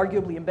maybe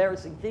arguably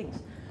embarrassing things.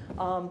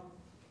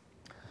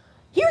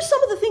 Here's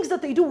some of the things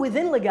that they do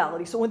within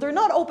legality. So when they're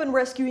not open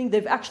rescuing,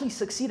 they've actually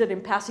succeeded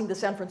in passing the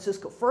San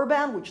Francisco fur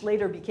ban, which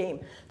later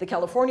became the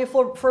California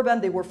fur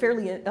ban. They were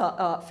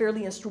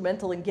fairly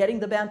instrumental in getting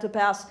the ban to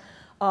pass.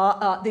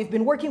 They've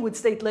been working with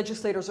state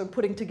legislators on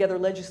putting together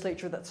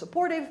legislature that's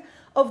supportive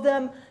of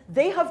them.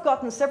 They have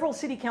gotten several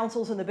city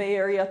councils in the Bay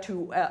Area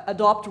to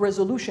adopt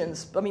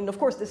resolutions. I mean, of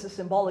course, this is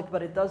symbolic,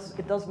 but it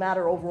does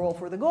matter overall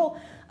for the goal.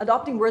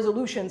 Adopting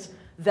resolutions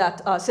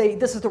that say,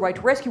 this is the right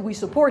to rescue, we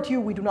support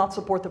you, we do not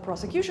support the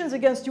prosecutions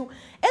against you.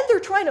 And they're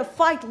trying to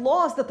fight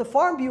laws that the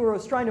Farm Bureau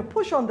is trying to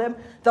push on them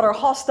that are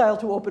hostile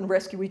to open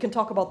rescue. We can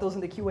talk about those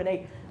in the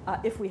Q&A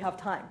if we have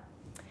time.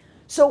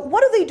 So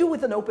what do they do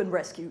with an open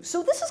rescue?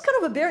 So this is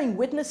kind of a bearing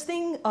witness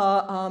thing.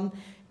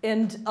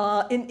 In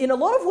a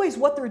lot of ways,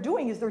 what they're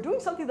doing is they're doing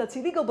something that's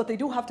illegal, but they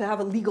do have to have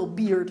a legal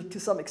beard to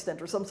some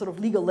extent, or some sort of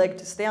legal leg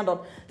to stand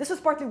on. This is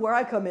partly where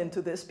I come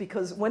into this,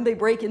 because when they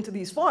break into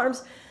these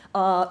farms,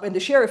 and the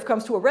sheriff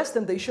comes to arrest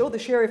them, they show the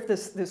sheriff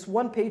this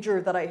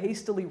one-pager that I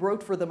hastily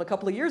wrote for them a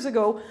couple of years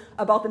ago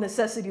about the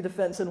necessity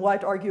defense and why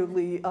it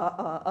arguably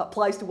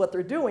applies to what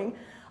they're doing.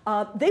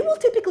 They will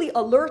typically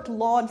alert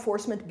law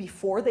enforcement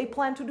before they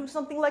plan to do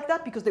something like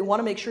that, because they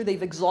want to make sure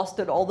they've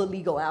exhausted all the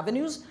legal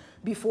avenues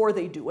before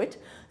they do it.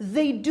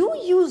 They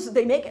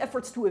make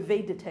efforts to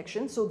evade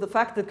detection. So the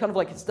fact that kind of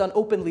like it's done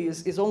openly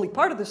is only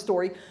part of the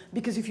story,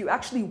 because if you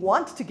actually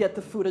want to get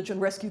the footage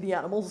and rescue the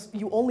animals,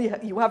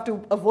 you have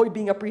to avoid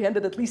being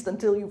apprehended at least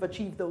until you've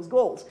achieved those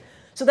goals.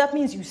 So that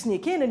means you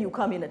sneak in and you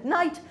come in at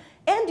night.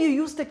 And you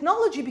use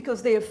technology,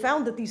 because they have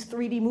found that these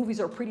 3D movies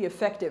are pretty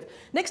effective.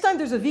 Next time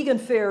there's a vegan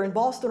fair in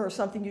Boston or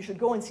something, you should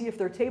go and see if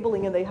they're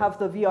tabling and they have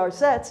the VR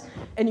sets,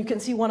 and you can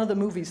see one of the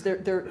movies.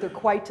 They're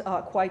quite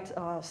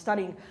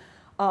stunning.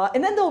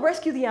 And then they'll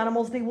rescue the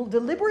animals. They will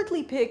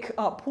deliberately pick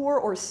poor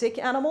or sick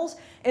animals,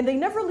 and they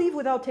never leave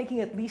without taking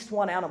at least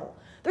one animal.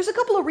 There's a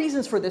couple of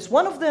reasons for this.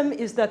 One of them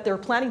is that they're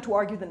planning to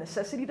argue the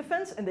necessity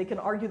defense, and they can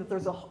argue that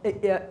there's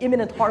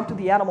imminent harm to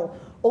the animal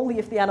only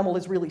if the animal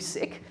is really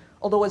sick.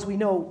 Although, as we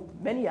know,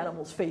 many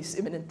animals face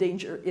imminent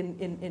danger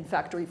in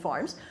factory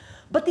farms.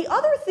 But the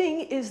other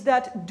thing is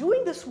that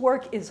doing this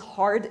work is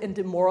hard and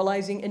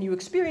demoralizing, and you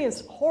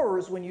experience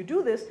horrors when you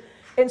do this.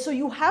 And so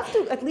you have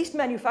to at least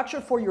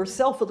manufacture for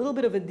yourself a little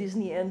bit of a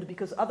Disney end,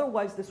 because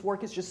otherwise this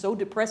work is just so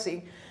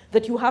depressing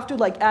that you have to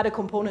like add a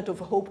component of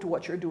hope to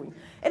what you're doing.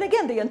 And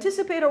again, they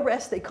anticipate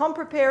arrest, they come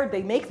prepared,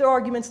 they make their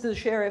arguments to the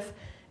sheriff,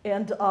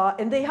 and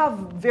they have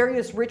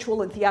various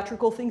ritual and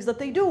theatrical things that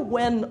they do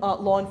when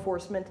law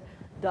enforcement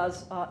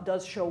does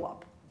show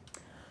up.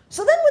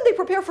 So then when they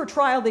prepare for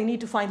trial, they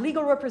need to find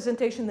legal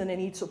representation and they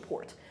need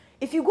support.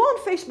 If you go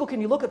on Facebook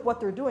and you look at what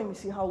they're doing, you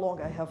see how long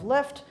I have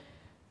left.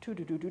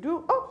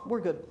 Oh,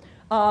 we're good.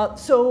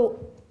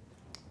 So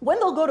when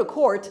they'll go to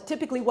court,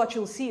 typically what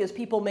you'll see is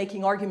people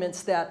making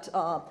arguments that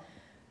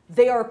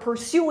they are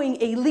pursuing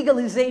a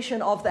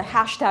legalization of the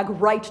hashtag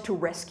right to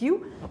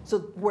rescue.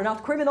 So we're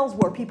not criminals,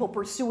 we're people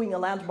pursuing a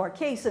landmark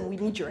case and we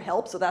need your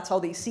help. So that's how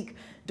they seek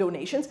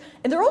donations.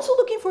 And they're also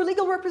looking for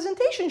legal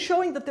representation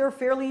showing that they're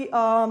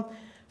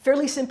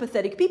fairly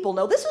sympathetic people.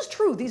 Now this is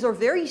true. These are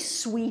very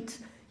sweet,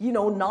 you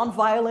know,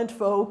 non-violent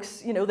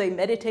folks. You know, they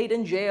meditate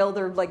in jail.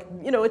 They're like,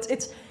 you know,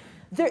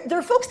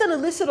 they're folks that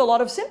elicit a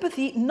lot of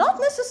sympathy, not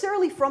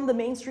necessarily from the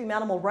mainstream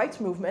animal rights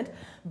movement,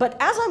 but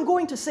as I'm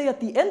going to say at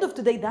the end of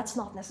today, that's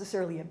not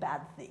necessarily a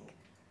bad thing.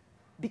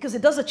 Because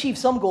it does achieve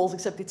some goals,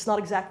 except it's not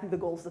exactly the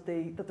goals that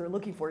they're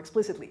looking for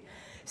explicitly.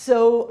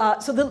 So,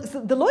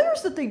 the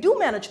lawyers that they do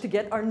manage to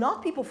get are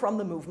not people from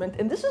the movement,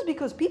 and this is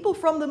because people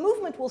from the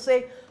movement will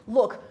say,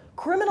 look,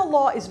 criminal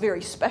law is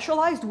very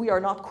specialized. We are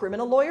not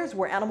criminal lawyers.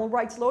 We're animal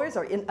rights lawyers.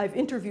 I've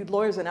interviewed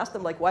lawyers and asked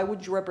them, like, why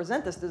would you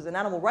represent this? This is an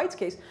animal rights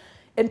case.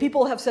 And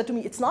people have said to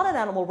me, it's not an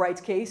animal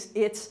rights case.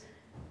 It's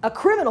a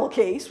criminal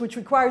case, which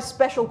requires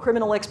special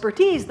criminal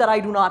expertise that I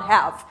do not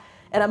have.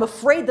 And I'm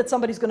afraid that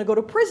somebody's going to go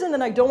to prison,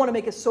 and I don't want to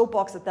make a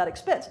soapbox at that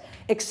expense.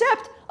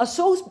 Except a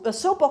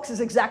soapbox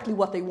is exactly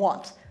what they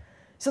want.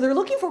 So they're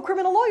looking for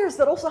criminal lawyers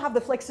that also have the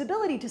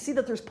flexibility to see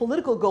that there's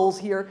political goals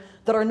here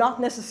that are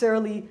not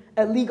necessarily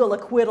a legal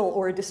acquittal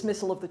or a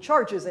dismissal of the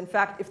charges. In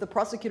fact, if the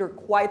prosecutor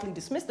quietly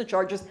dismissed the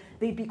charges,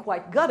 they'd be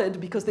quite gutted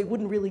because they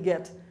wouldn't really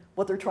get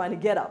what they're trying to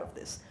get out of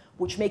this,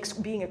 which makes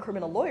being a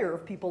criminal lawyer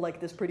of people like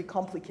this pretty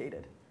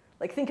complicated.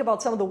 Like, think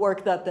about some of the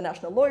work that the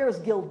National Lawyers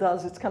Guild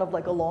does. It's kind of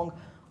like along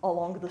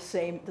the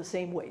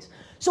same ways.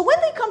 So when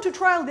they come to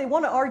trial, they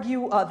want to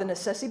argue the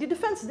necessity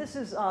defense. This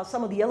is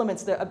some of the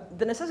elements that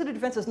the necessity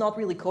defense is not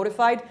really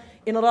codified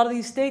in a lot of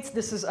these states.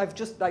 This is,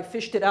 I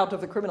fished it out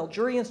of the criminal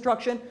jury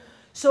instruction.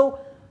 So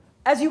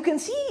as you can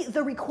see,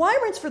 the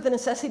requirements for the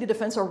necessity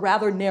defense are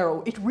rather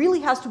narrow. It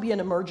really has to be an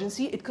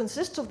emergency. It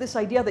consists of this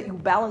idea that you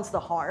balance the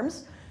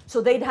harms.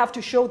 So they'd have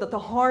to show that the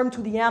harm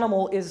to the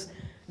animal is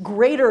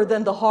greater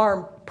than the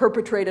harm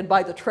perpetrated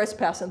by the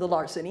trespass and the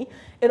larceny.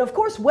 And of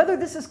course, whether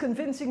this is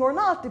convincing or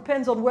not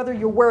depends on whether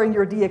you're wearing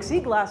your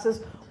DXE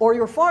glasses or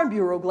your Farm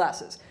Bureau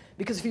glasses.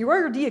 Because if you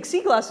wear your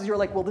DXE glasses, you're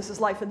like, well, this is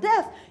life and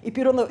death. If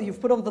you've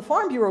put on the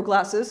Farm Bureau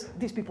glasses,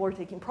 these people are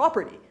taking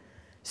property.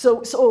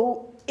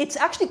 So it's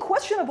actually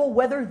questionable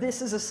whether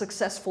this is a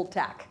successful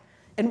tack.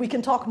 And we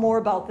can talk more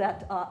about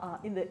that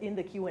in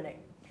the Q&A.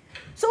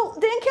 So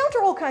they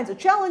encounter all kinds of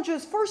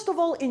challenges. First of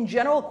all, in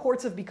general,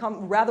 courts have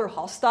become rather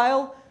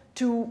hostile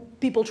to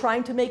people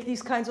trying to make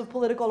these kinds of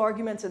political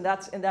arguments, and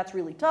that's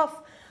really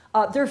tough.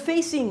 They're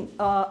facing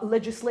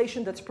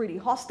legislation that's pretty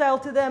hostile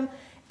to them,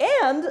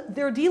 and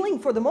they're dealing,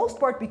 for the most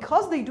part,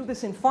 because they do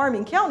this in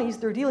farming counties,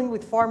 they're dealing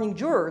with farming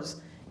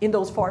jurors in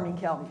those farming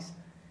counties.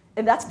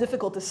 And that's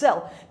difficult to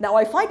sell. Now,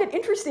 I find it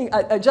interesting,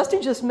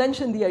 Justin just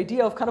mentioned the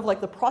idea of kind of like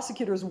the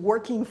prosecutors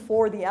working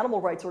for the animal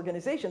rights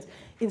organizations.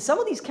 In some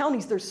of these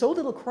counties, there's so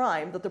little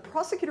crime that the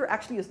prosecutor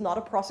actually is not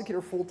a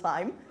prosecutor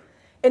full-time.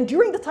 And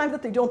during the time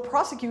that they don't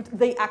prosecute,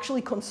 they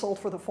actually consult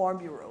for the Farm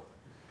Bureau.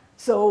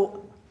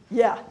 So,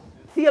 yeah,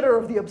 theater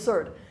of the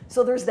absurd.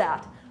 So there's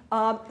that.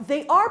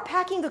 They are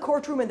packing the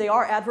courtroom and they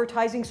are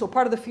advertising. So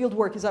part of the field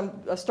work is I'm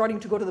starting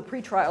to go to the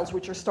pre-trials,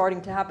 which are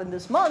starting to happen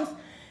this month.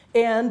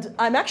 And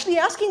I'm actually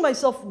asking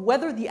myself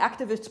whether the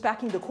activists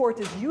packing the court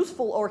is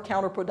useful or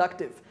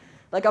counterproductive.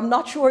 Like, I'm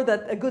not sure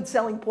that a good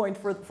selling point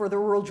for the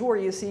rural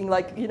jury is seeing,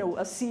 like, you know,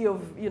 a sea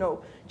of, you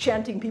know,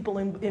 chanting people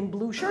in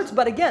blue shirts.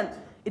 But again,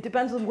 it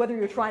depends on whether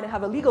you're trying to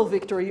have a legal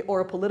victory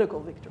or a political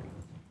victory.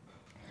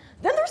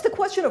 Then there's the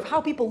question of how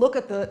people look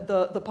at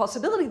the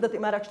possibility that they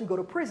might actually go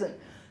to prison.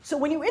 So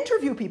when you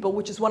interview people,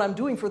 which is what I'm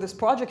doing for this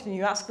project, and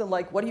you ask them,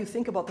 like, what do you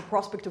think about the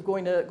prospect of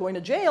going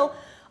to jail?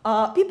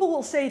 People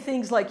will say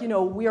things like, you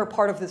know, we are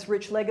part of this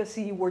rich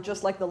legacy. We're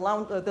just like the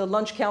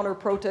lunch counter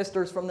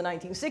protesters from the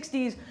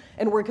 1960s,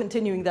 and we're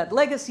continuing that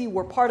legacy.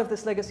 We're part of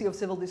this legacy of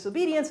civil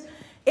disobedience.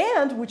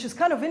 And, which is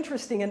kind of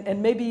interesting,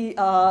 and maybe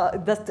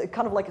that's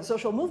kind of like a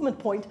social movement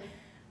point,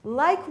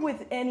 like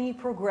with any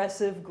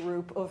progressive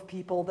group of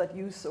people that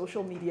use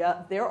social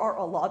media, there are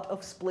a lot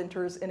of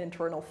splinters and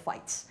internal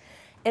fights.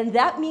 And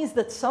that means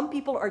that some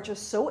people are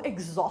just so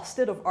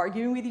exhausted of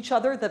arguing with each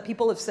other that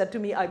people have said to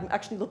me, I'm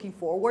actually looking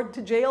forward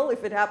to jail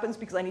if it happens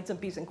because I need some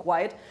peace and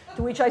quiet.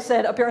 To which I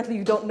said, apparently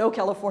you don't know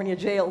California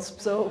jails,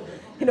 so,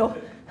 you know,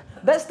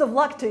 best of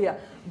luck to you.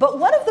 But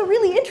one of the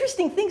really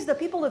interesting things that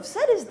people have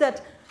said is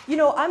that, you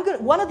know,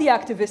 one of the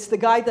activists, the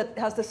guy that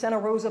has the Santa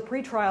Rosa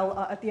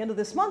pretrial at the end of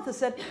this month, has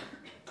said,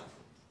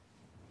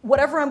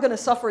 whatever I'm going to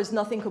suffer is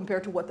nothing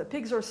compared to what the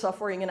pigs are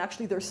suffering. And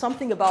actually, there's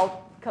something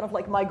about kind of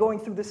like my going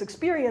through this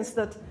experience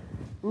that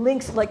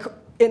links, like,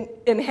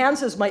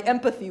 enhances my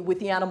empathy with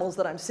the animals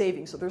that I'm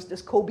saving. So there's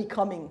this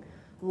co-becoming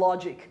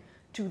logic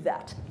to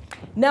that.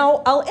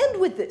 Now, I'll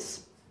end with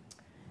this.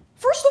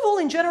 First of all,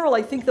 in general,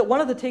 I think that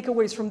one of the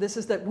takeaways from this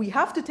is that we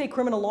have to take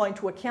criminal law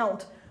into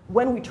account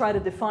when we try to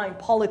define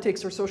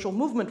politics or social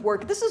movement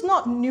work. This is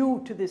not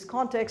new to this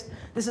context.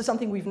 This is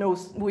something we've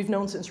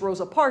known since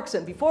Rosa Parks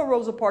and before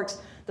Rosa Parks,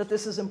 that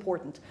this is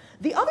important.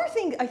 The other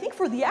thing, I think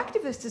for the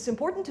activists, it's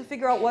important to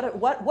figure out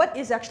what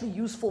is actually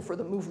useful for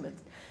the movement.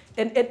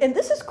 And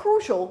this is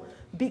crucial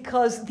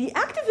because the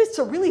activists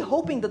are really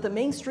hoping that the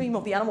mainstream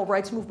of the animal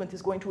rights movement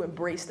is going to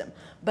embrace them.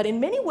 But in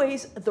many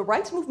ways, the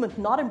rights movement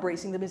not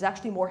embracing them is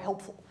actually more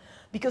helpful.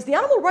 Because the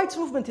animal rights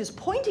movement is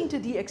pointing to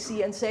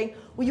DXC and saying,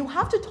 well, you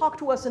have to talk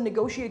to us and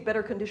negotiate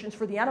better conditions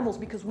for the animals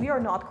because we are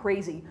not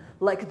crazy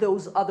like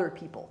those other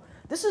people.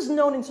 This is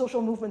known in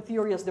social movement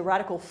theory as the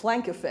radical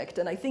flank effect.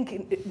 And I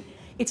think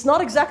it's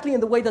not exactly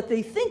in the way that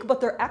they think, but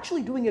they're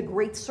actually doing a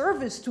great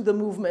service to the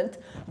movement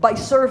by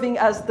serving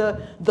as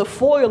the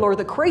foil or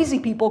the crazy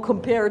people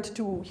compared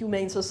to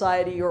Humane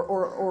Society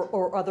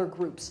or other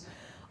groups.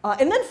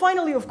 And then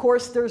finally, of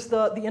course, there's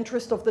the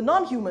interest of the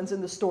non-humans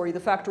in the story, the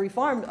factory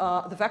farmed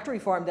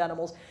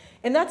animals.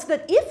 And that's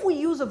that if we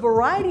use a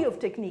variety of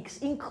techniques,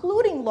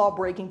 including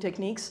law-breaking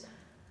techniques,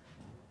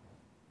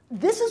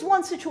 this is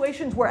one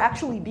situation where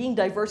actually being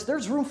diverse,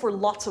 there's room for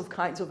lots of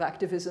kinds of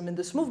activism in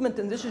this movement,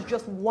 and this is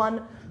just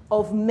one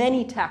of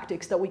many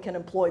tactics that we can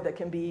employ that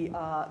can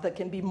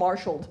be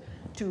marshaled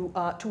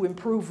to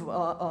improve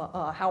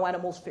how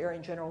animals fare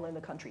in general in the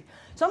country.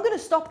 So I'm going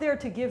to stop there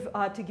to give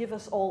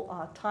us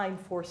all time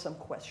for some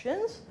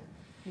questions.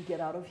 Let me get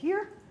out of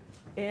here,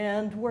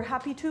 and we're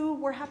happy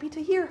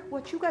to hear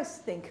what you guys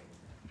think.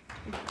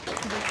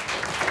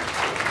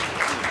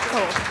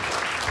 Oh.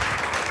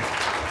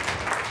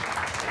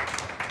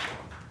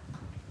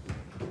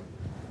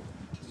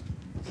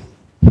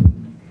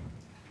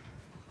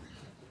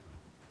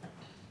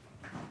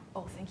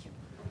 Oh, thank you.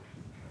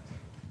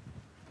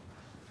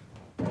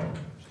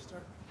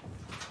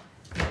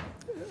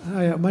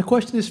 Hi, my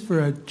question is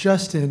for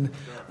Justin.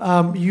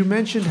 You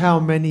mentioned how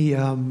many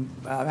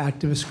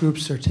activist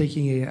groups are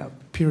taking a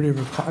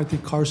punitive, I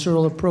think,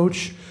 carceral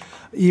approach,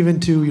 even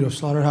to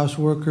slaughterhouse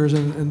workers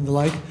and the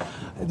like.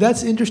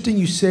 That's interesting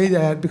you say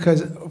that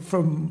because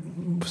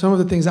from some of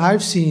the things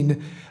I've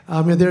seen,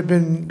 there have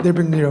been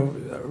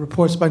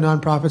reports by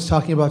nonprofits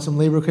talking about some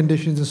labor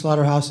conditions in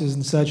slaughterhouses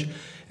and such.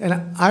 And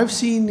I've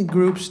seen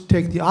groups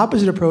take the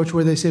opposite approach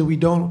where they say we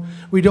don't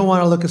want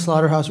to look at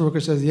slaughterhouse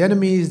workers as the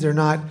enemies. They're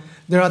not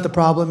the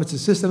problem. It's the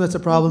system that's a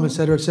problem, et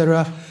cetera, et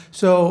cetera.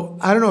 So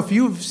I don't know if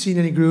you've seen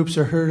any groups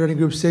or heard any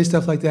groups say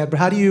stuff like that.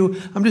 But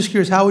I'm just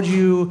curious, how would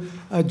you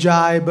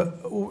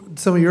jibe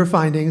some of your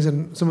findings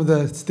and some of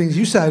the things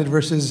you cited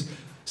versus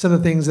some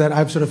of the things that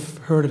I've sort of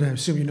heard, and I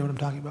assume you know what I'm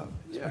talking about.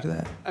 Yeah. To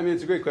that. I mean,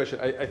 it's a great question.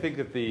 I think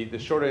that the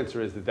short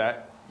answer is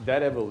that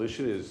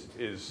evolution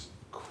is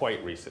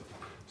quite recent.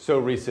 So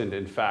recent,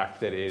 in fact,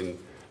 that in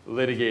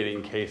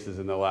litigating cases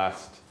in the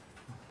last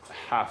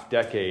half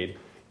decade,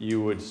 you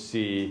would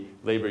see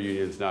labor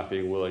unions not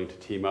being willing to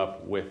team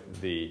up with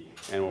the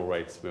animal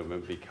rights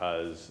movement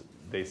because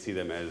they see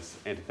them as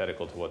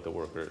antithetical to what the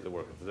worker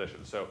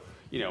position. So,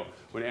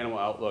 when Animal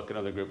Outlook and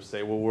other groups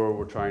say, well,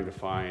 we're trying to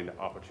find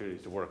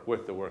opportunities to work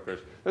with the workers,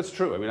 that's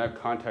true. I mean, I've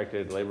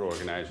contacted labor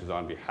organizers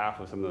on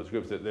behalf of some of those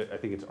groups that I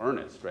think it's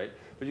earnest, right?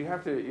 But you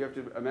have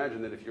to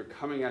imagine that if you're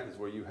coming at this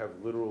where you have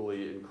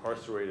literally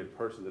incarcerated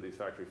persons at these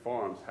factory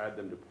farms, had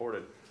them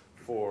deported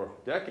for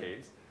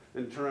decades,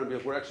 and turn around and be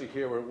like, we're actually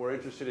here, we're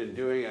interested in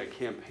doing a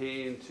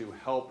campaign to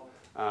help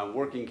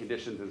working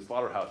conditions in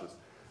slaughterhouses.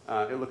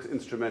 It looks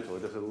instrumental.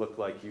 It doesn't look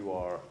like you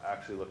are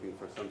actually looking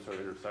for some sort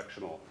of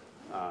intersectional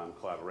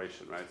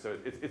collaboration, right? So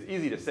it's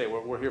easy to say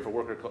we're here for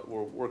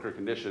worker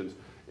conditions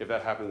if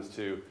that happens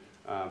to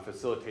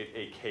facilitate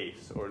a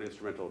case or an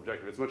instrumental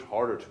objective. It's much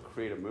harder to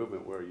create a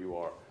movement where you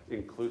are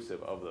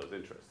inclusive of those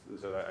interests. And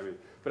so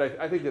but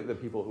I think that the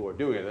people who are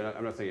doing it,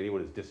 I'm not saying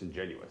anyone is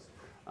disingenuous,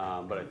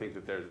 but I think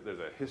that there's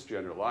a history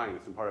underlying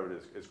this, and part of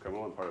it is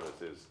criminal, and part of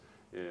it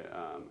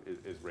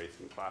is race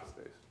and class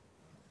based.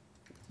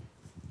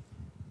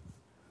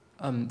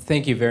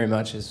 Thank you very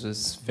much. This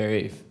was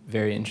very,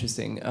 very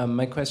interesting.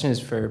 My question is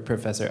for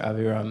Professor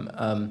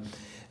Aviram.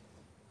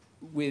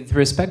 With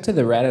respect to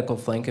the radical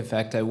flank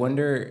effect, I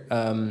wonder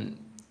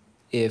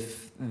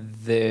if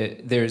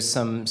there's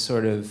some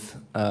sort of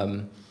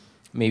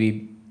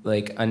maybe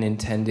like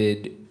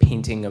unintended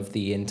painting of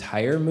the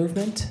entire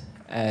movement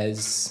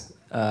as,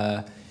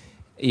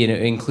 you know,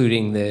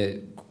 including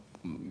the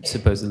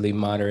supposedly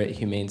moderate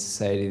Humane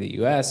Society of the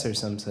U.S. or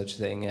some such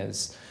thing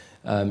as,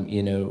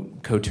 you know,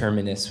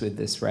 coterminous with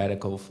this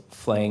radical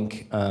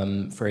flank.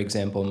 For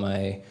example,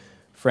 my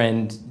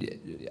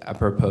friend,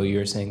 apropos you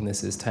were saying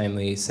this is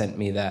timely, sent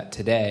me that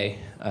today,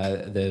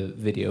 the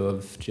video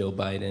of Jill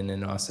Biden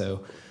and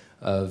also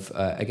of,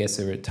 I guess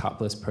there were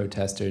topless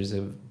protesters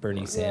of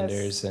Bernie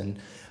Sanders, and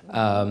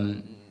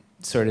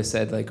sort of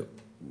said, like,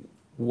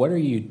 what are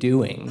you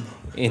doing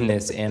in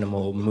this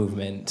animal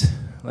movement?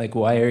 Like,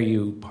 why are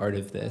you part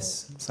of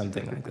this?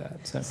 Something like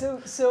that.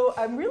 So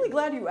I'm really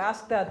glad you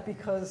asked that,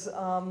 because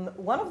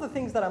one of the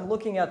things that I'm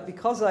looking at,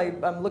 because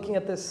I'm looking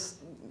at this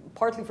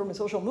partly from a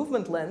social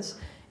movement lens,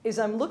 is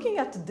I'm looking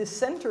at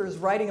dissenters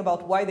writing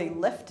about why they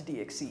left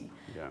DXE.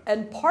 Yeah.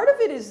 And part of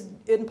it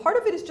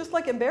is just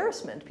like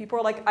embarrassment. People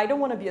are like, I don't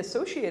want to be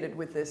associated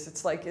with this.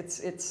 It's like,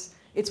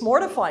 it's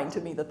mortifying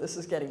to me that this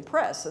is getting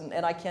press,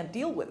 and I can't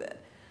deal with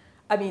it.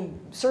 I mean,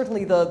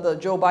 certainly the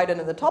Joe Biden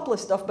and the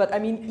topless stuff, but I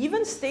mean,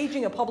 even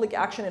staging a public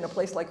action in a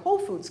place like Whole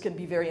Foods can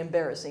be very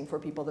embarrassing for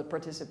people that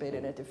participate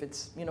in it if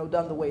it's, you know,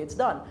 done the way it's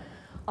done.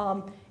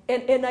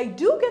 And I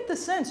do get the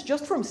sense,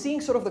 just from seeing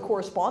sort of the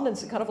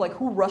correspondence and kind of like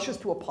who rushes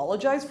to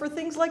apologize for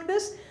things like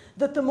this,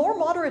 that the more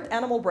moderate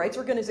animal rights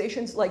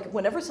organizations, like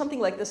whenever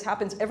something like this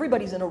happens,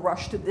 everybody's in a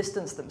rush to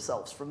distance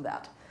themselves from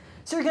that.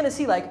 So you're going to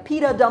see like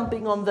PETA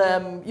dumping on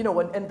them, you know,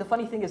 and the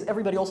funny thing is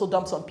everybody also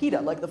dumps on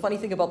PETA. Like the funny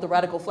thing about the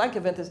radical flank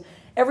event is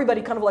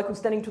everybody kind of like who's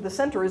standing to the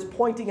center is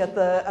pointing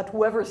at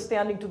whoever's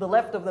standing to the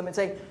left of them and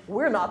saying,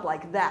 we're not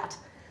like that.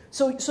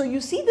 So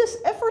you see this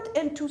effort,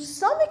 and to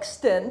some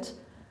extent,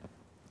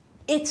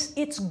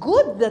 it's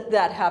good that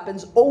that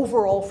happens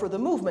overall for the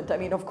movement. I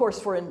mean, of course,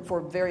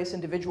 for various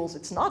individuals,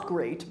 it's not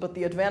great, but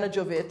the advantage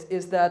of it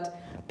is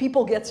that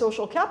people get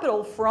social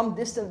capital from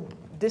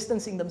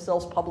distancing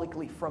themselves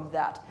publicly from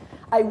that.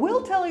 I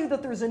will tell you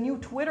that there's a new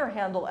Twitter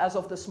handle as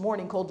of this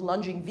morning called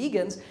Lunging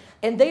Vegans,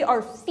 and they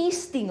are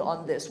feasting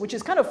on this, which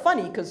is kind of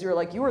funny because you're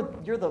like,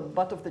 you're the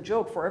butt of the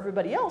joke for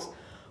everybody else.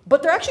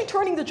 But they're actually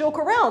turning the joke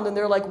around, and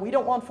they're like, we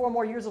don't want 4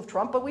 more years of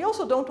Trump, but we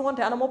also don't want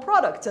animal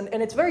products. And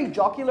it's very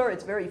jocular,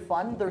 it's very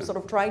fun. They're sort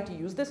of trying to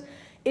use this.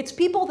 It's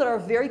people that are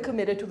very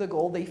committed to the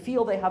goal. They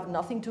feel they have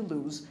nothing to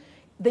lose.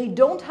 They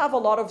don't have a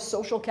lot of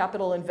social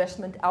capital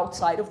investment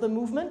outside of the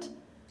movement.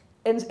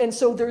 And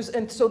so there's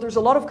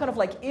a lot of kind of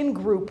like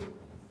in-group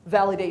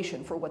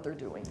validation for what they're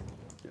doing.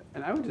 Yeah.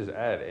 And I would just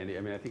add, Andy,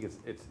 I mean, I think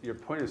it's your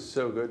point is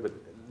so good, but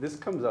this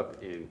comes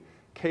up in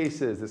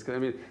cases. I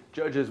mean,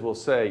 judges will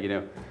say, you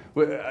know,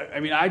 I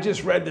mean, I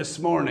just read this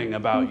morning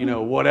about, you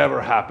know,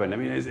 whatever happened. I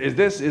mean, is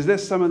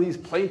this some of these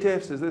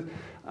plaintiffs? Is this?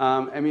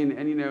 I mean,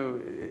 and you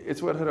know,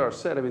 it's what Hadar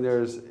said. I mean,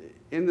 there's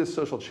in this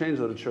social change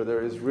literature,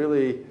 there is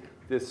really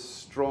this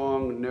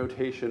strong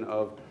notation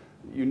of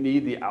you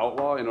need the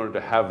outlaw in order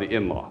to have the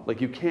in-law. Like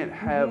you can't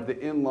have the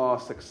in-law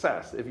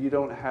success if you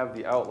don't have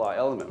the outlaw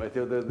element. Right?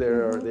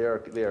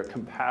 They are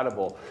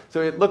compatible.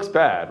 So it looks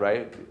bad,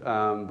 right?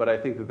 But I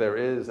think that there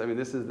is. I mean,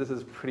 this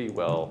is pretty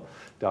well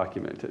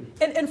documented.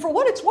 And for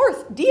what it's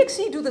worth,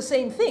 DXE do the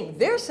same thing.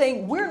 They're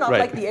saying we're not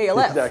like the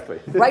ALF. Exactly.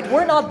 Right?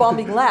 We're not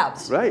bombing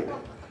labs. Right.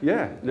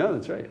 Yeah. No,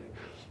 that's right.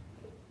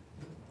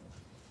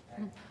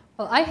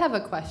 Well, I have a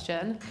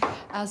question.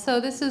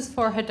 So this is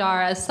for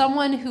Hadar. As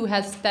someone who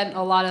has spent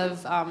a lot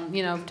of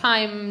you know,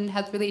 time,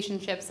 has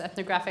relationships,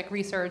 ethnographic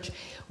research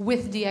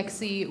with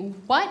DXE,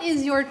 what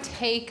is your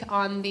take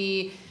on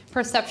the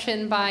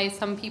perception by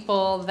some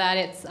people that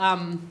it's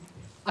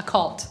a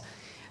cult?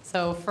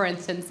 So, for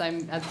instance,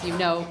 as you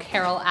know,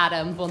 Carol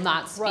Adams will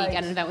not speak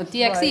at an event with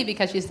DXE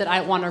because she said, I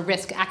don't want to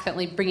risk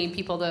accidentally bringing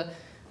people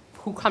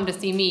who come to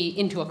see me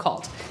into a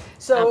cult.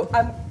 So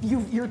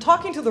you're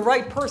talking to the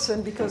right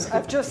person, because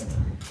I've just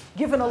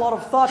given a lot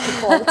of thought to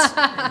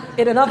cults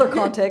in another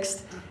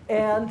context.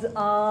 And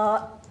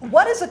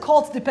what is a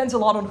cult depends a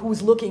lot on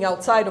who's looking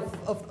outside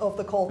of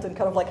the cult and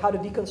kind of like how to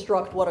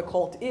deconstruct what a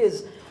cult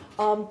is.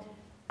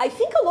 I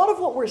think a lot of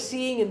what we're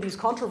seeing in these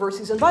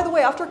controversies, and by the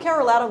way, after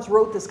Carol Adams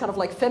wrote this kind of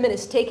like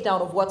feminist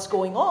takedown of what's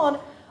going on,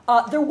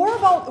 there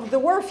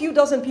were a few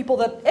dozen people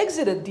that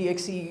exited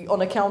DXE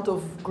on account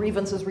of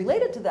grievances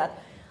related to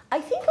that. I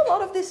think a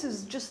lot of this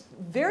is just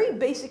very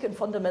basic and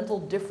fundamental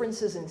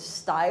differences in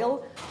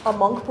style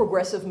among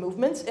progressive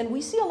movements, and we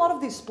see a lot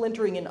of these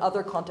splintering in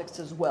other contexts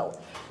as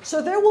well.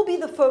 So there will be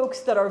the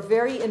folks that are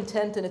very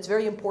intent, and it's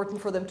very important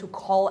for them to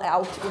call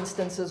out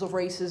instances of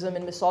racism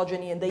and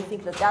misogyny, and they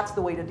think that that's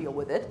the way to deal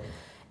with it.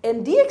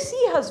 And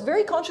DXE has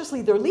very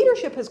consciously, their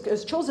leadership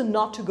has chosen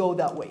not to go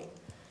that way.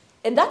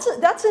 And that's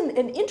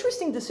an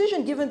interesting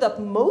decision, given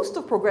that most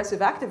of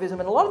progressive activism,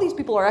 and a lot of these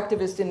people are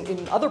activists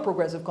in other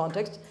progressive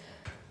contexts,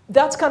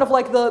 that's kind of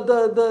like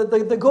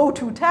the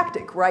go-to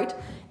tactic, right?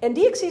 And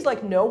DXE is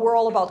like, no, we're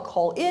all about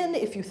call in.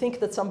 If you think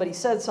that somebody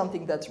said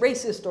something that's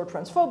racist or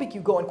transphobic,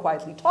 you go and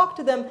quietly talk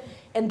to them.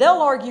 And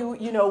they'll argue,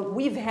 you know,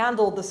 we've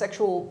handled the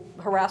sexual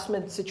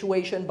harassment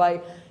situation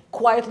by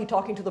quietly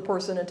talking to the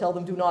person and tell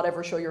them, do not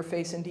ever show your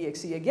face in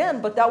DXC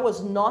again. But that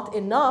was not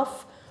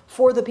enough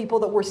for the people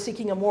that were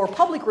seeking a more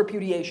public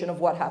repudiation of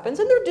what happens.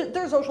 And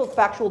there's also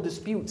factual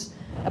disputes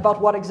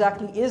about what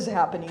exactly is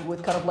happening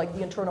with kind of like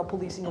the internal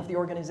policing of the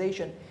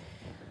organization.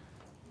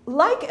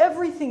 Like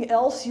everything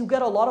else, you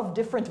get a lot of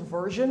different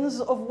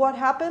versions of what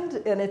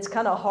happened, and it's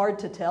kind of hard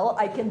to tell.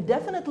 I can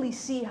definitely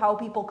see how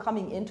people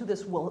coming into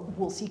this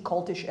will see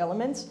cultish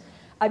elements.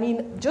 I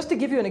mean, just to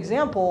give you an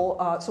example,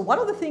 so one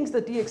of the things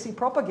that DXC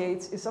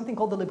propagates is something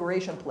called the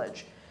Liberation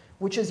Pledge,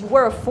 which is you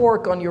wear a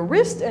fork on your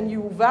wrist and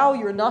you vow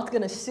you're not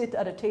going to sit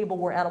at a table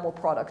where animal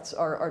products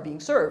are being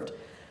served.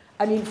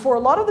 I mean, for a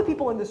lot of the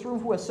people in this room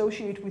who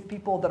associate with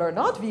people that are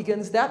not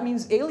vegans, that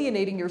means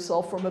alienating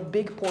yourself from a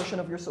big portion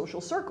of your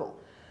social circle.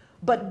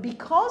 But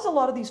because a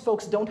lot of these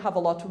folks don't have a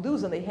lot to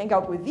lose and they hang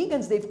out with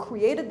vegans, they've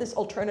created this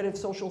alternative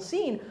social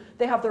scene.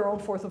 They have their own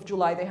 4th of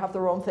July, they have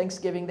their own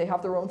Thanksgiving, they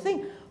have their own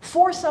thing.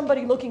 For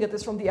somebody looking at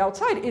this from the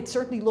outside, it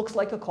certainly looks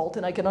like a cult,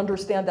 and I can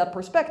understand that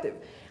perspective.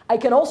 I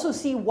can also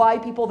see why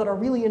people that are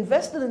really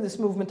invested in this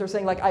movement are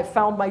saying, like, I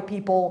found my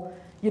people,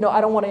 you know,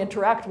 I don't want to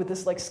interact with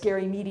this like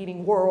scary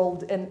meat-eating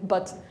world.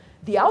 But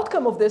the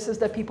outcome of this is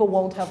that people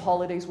won't have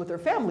holidays with their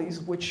families,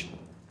 which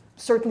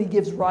certainly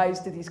gives rise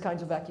to these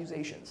kinds of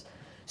accusations.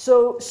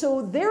 So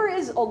there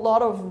is a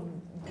lot of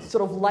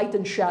sort of light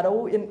and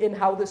shadow in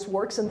how this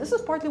works, and this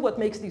is partly what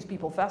makes these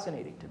people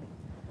fascinating to me.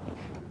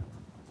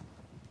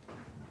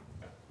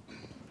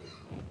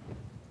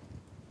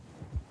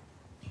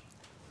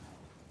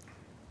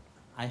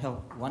 I have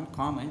one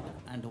comment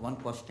and one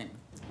question.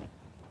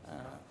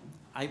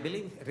 I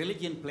believe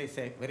religion plays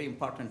a very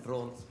important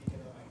role.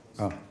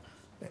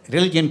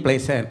 Religion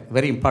plays a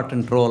very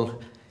important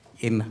role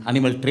in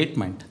animal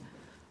treatment.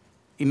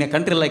 In a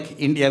country like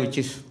India, which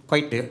is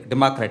quite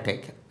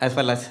democratic, as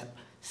well as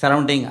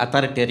surrounding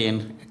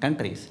authoritarian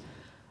countries,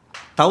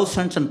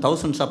 thousands and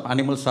thousands of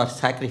animals are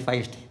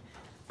sacrificed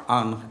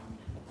on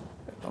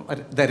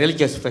the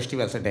religious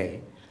festivals a day.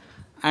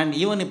 And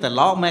even if the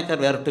lawmaker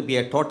were to be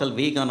a total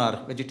vegan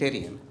or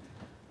vegetarian,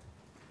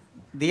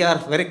 they are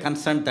very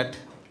concerned that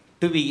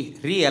to be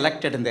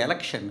re-elected in the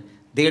election,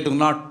 they do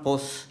not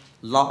pose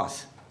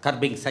laws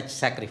curbing such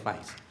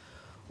sacrifice.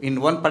 In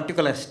one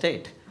particular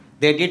state,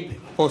 they did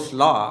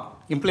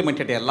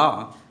implemented a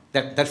law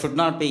that there should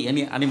not be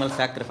any animal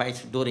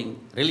sacrifice during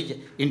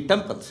religion in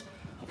temples.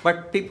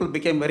 But people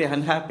became very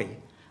unhappy,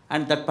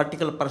 and that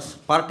particular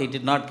party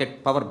did not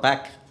get power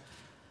back.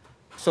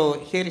 So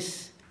here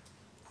is,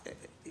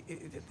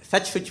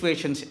 such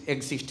situations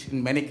exist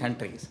in many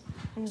countries.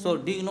 Mm-hmm. So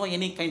do you know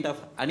any kind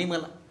of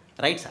animal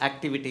rights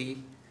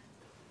activity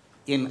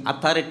in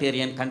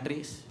authoritarian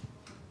countries?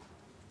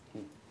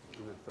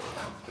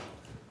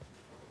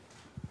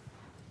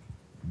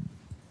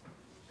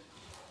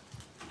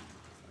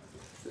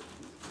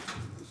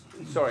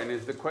 Sorry, and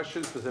is the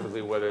question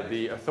specifically whether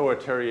the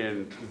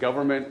authoritarian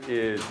government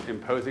is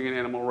imposing an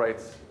animal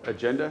rights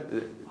agenda?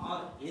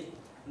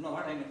 No,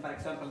 what I mean, for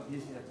example,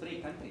 this is a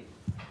free country.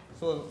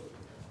 So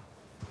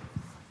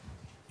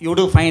you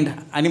do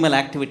find animal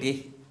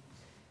activity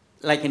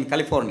like in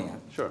California.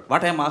 Sure.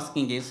 What I'm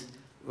asking is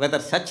whether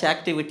such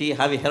activity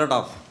have you heard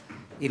of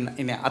in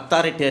an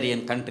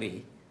authoritarian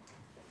country,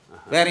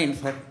 wherein,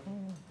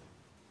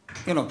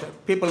 you know,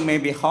 people may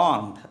be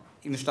harmed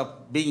instead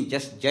of being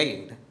just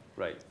jailed.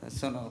 Right.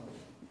 So no.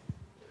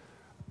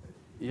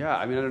 Yeah,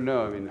 I mean, I don't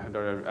know. I mean,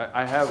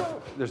 I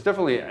have. There's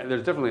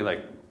definitely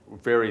like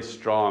very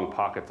strong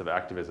pockets of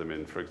activism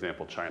in, for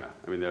example, China.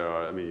 I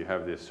mean, you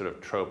have this sort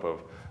of trope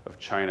of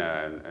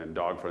China and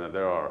dog for that.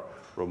 There are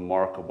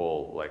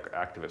remarkable like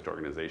activist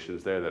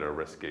organizations there that are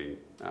risking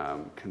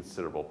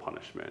considerable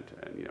punishment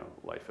and, you know,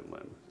 life and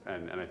limb.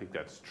 And I think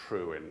that's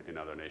true in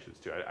other nations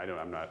too. I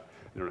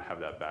don't have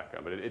that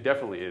background, but it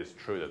definitely is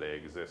true that they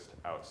exist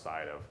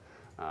outside of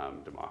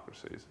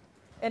democracies.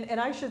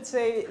 And I should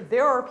say,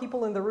 there are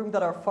people in the room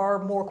that are far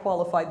more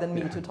qualified than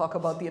me to talk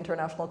about the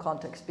international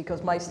context,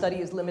 because my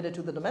study is limited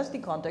to the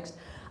domestic context.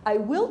 I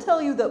will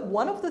tell you that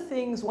one of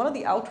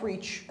the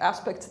outreach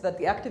aspects that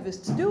the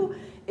activists do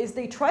is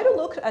they try to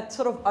look at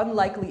sort of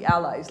unlikely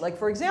allies. Like,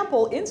 for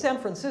example, in San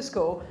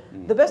Francisco,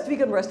 the best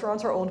vegan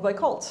restaurants are owned by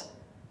cults.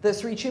 The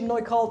Sri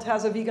Chimnoi cult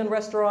has a vegan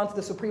restaurant,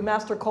 the Supreme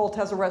Master cult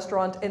has a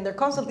restaurant, and they're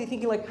constantly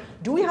thinking like,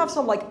 do we have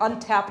some like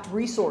untapped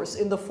resource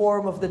in the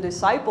form of the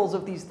disciples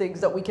of these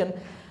things that we can,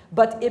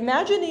 but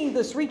imagining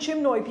the Sri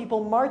Chimnoi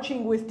people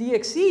marching with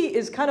DXC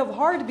is kind of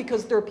hard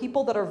because there are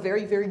people that are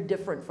very, very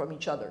different from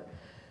each other.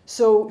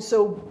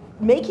 So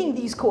making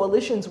these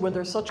coalitions when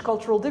there's such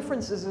cultural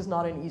differences is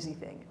not an easy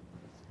thing.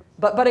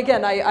 But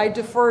again, I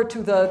defer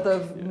to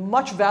the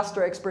much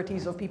vaster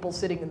expertise of people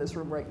sitting in this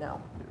room right now.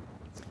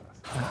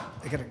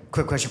 I got a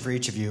quick question for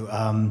each of you.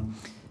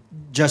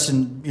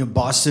 Justin,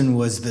 Boston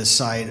was the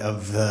site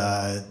of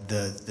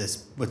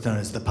this what's known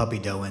as the puppy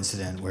dough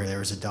incident, where there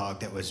was a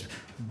puppy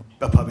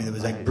that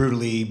was like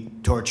brutally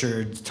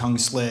tortured, tongue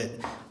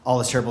slit, all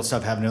this terrible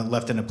stuff happened,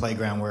 left in a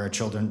playground where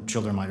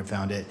children might have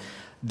found it.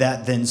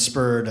 That then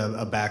spurred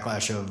a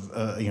backlash of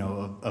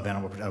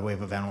a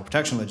wave of animal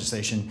protection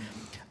legislation.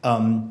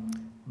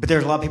 but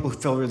there's a lot of people who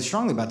feel really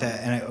strongly about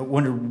that, and I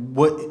wonder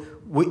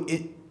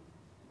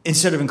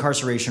instead of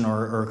incarceration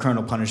or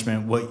criminal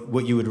punishment,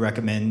 what you would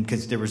recommend,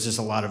 because there was just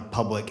a lot of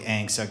public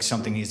angst, like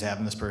something needs to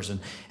happen to this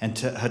person. And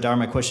to Hadar,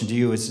 my question to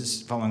you is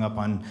just following up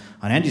on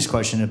Andy's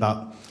question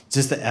about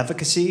just the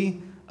efficacy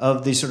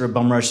of these sort of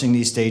bum rushing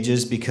these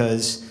stages,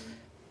 because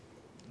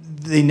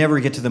they never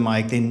get to the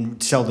mic, they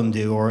seldom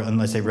do, or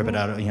unless they rip it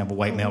out of, you have a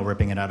white male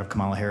ripping it out of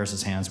Kamala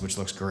Harris's hands, which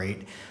looks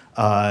great.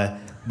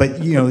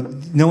 But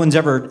no one's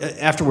ever,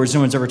 afterwards,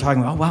 no one's ever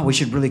talking about, oh wow, we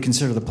should really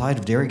consider the plight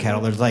of dairy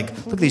cattle. There's like,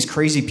 look at these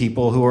crazy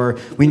people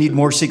we need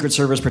more Secret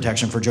Service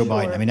protection for Joe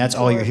Biden. I mean, that's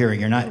all you're hearing.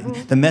 You're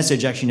not, the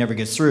message actually never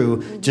gets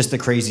through, just the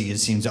crazy, it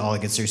seems all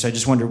it gets through. So I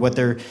just wonder what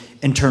their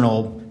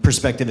internal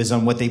perspective is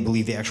on what they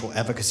believe the actual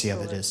efficacy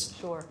of it is.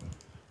 Sure.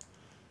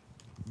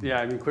 Yeah,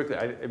 I mean, quickly,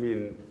 I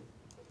mean,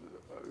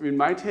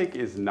 my take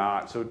is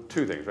not, so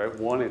two things, right?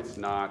 One, it's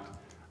not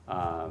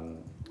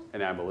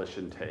an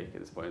abolition take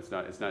at this point. It's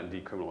not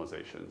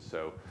decriminalization.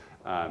 So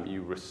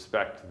you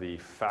respect the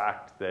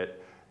fact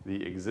that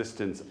the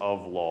existence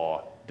of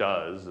law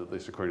does, at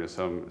least according to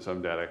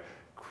some data,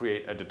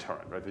 create a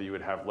deterrent, right? That you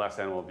would have less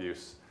animal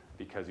abuse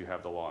because you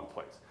have the law in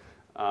place.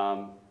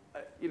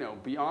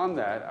 Beyond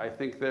that, I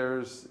think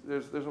there's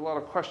a lot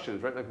of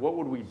questions, right? Like, what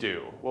would we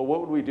do? Well,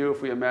 what would we do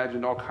if we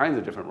imagined all kinds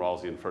of different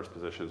Rawlsian first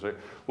positions, right?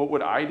 What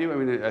would I do? I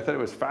mean, I thought it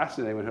was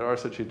fascinating when Hadar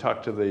said she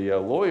talked to the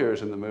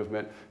lawyers in the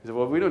movement. He said,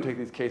 well, we don't take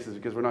these cases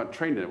because we're not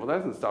trained in it. Well, that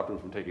doesn't stop them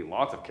from taking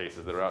lots of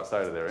cases that are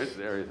outside of their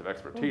areas of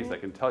expertise. I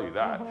can tell you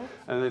that.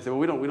 And they say, well,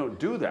 we don't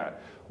do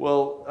that.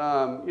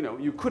 Well,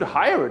 you could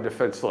hire a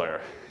defense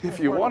lawyer if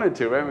you wanted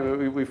to, right? I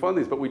mean, we fund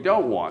these, but we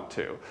don't want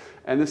to.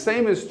 And the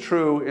same is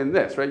true in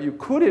this, right? You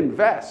could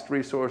invest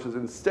resources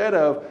instead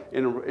of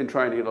in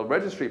trying to get a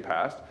registry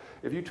passed.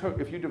 If you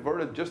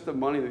diverted just the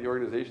money that the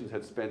organizations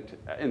had spent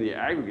in the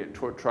aggregate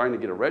toward trying to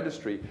get a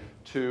registry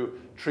to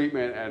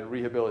treatment and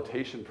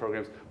rehabilitation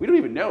programs, we don't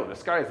even know. The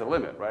sky's the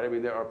limit, right? I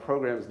mean, there are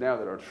programs now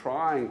that are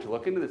trying to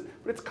look into this,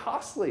 but it's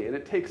costly and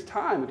it takes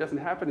time. It doesn't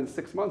happen in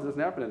 6 months. It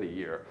doesn't happen in a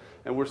year.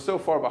 And we're so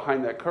far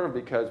behind that curve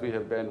because we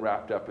have been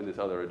wrapped up in this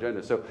other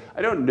agenda. So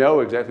I don't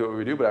know exactly what we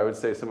would do, but I would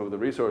say some of the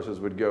resources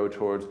would go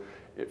towards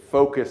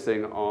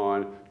focusing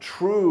on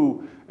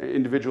true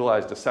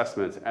individualized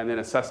assessments and then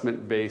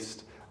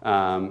assessment-based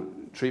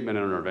treatment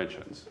and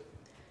interventions.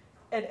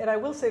 And I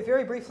will say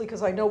very briefly,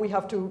 because I know we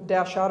have to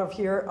dash out of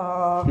here,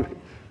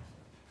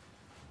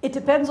 it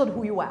depends on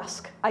who you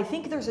ask. I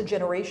think there's a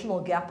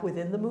generational gap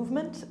within the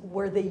movement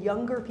where the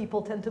younger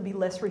people tend to be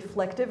less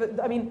reflective.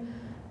 I mean,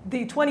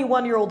 the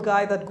 21-year-old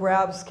guy that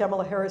grabs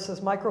Kamala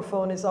Harris's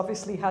microphone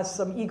obviously has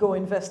some ego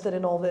invested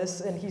in all this,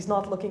 and he's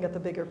not looking at the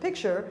bigger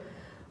picture.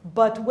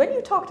 But when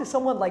you talk to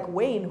someone like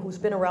Wayne, who's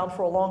been around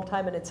for a long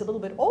time and it's a little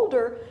bit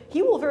older,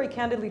 he will very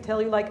candidly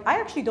tell you, like, I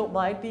actually don't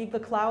mind being the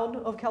clown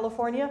of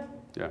California.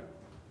 Yeah.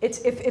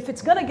 If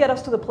it's going to get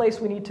us to the place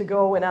we need to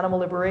go in animal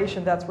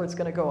liberation, that's where it's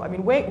going to go. I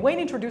mean, Wayne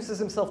introduces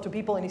himself to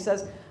people and he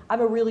says,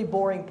 I'm a really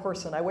boring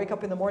person. I wake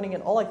up in the morning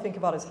and all I think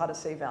about is how to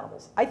save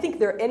animals. I think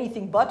they're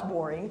anything but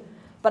boring,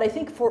 but I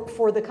think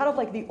for the kind of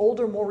like the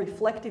older, more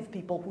reflective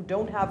people who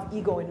don't have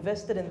ego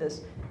invested in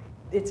this,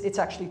 it's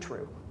actually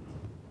true.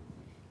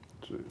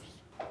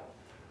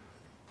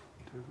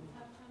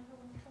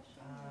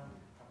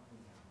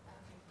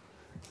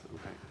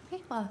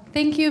 Okay, well,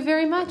 thank you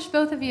very much,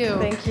 both of you.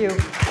 Thank you.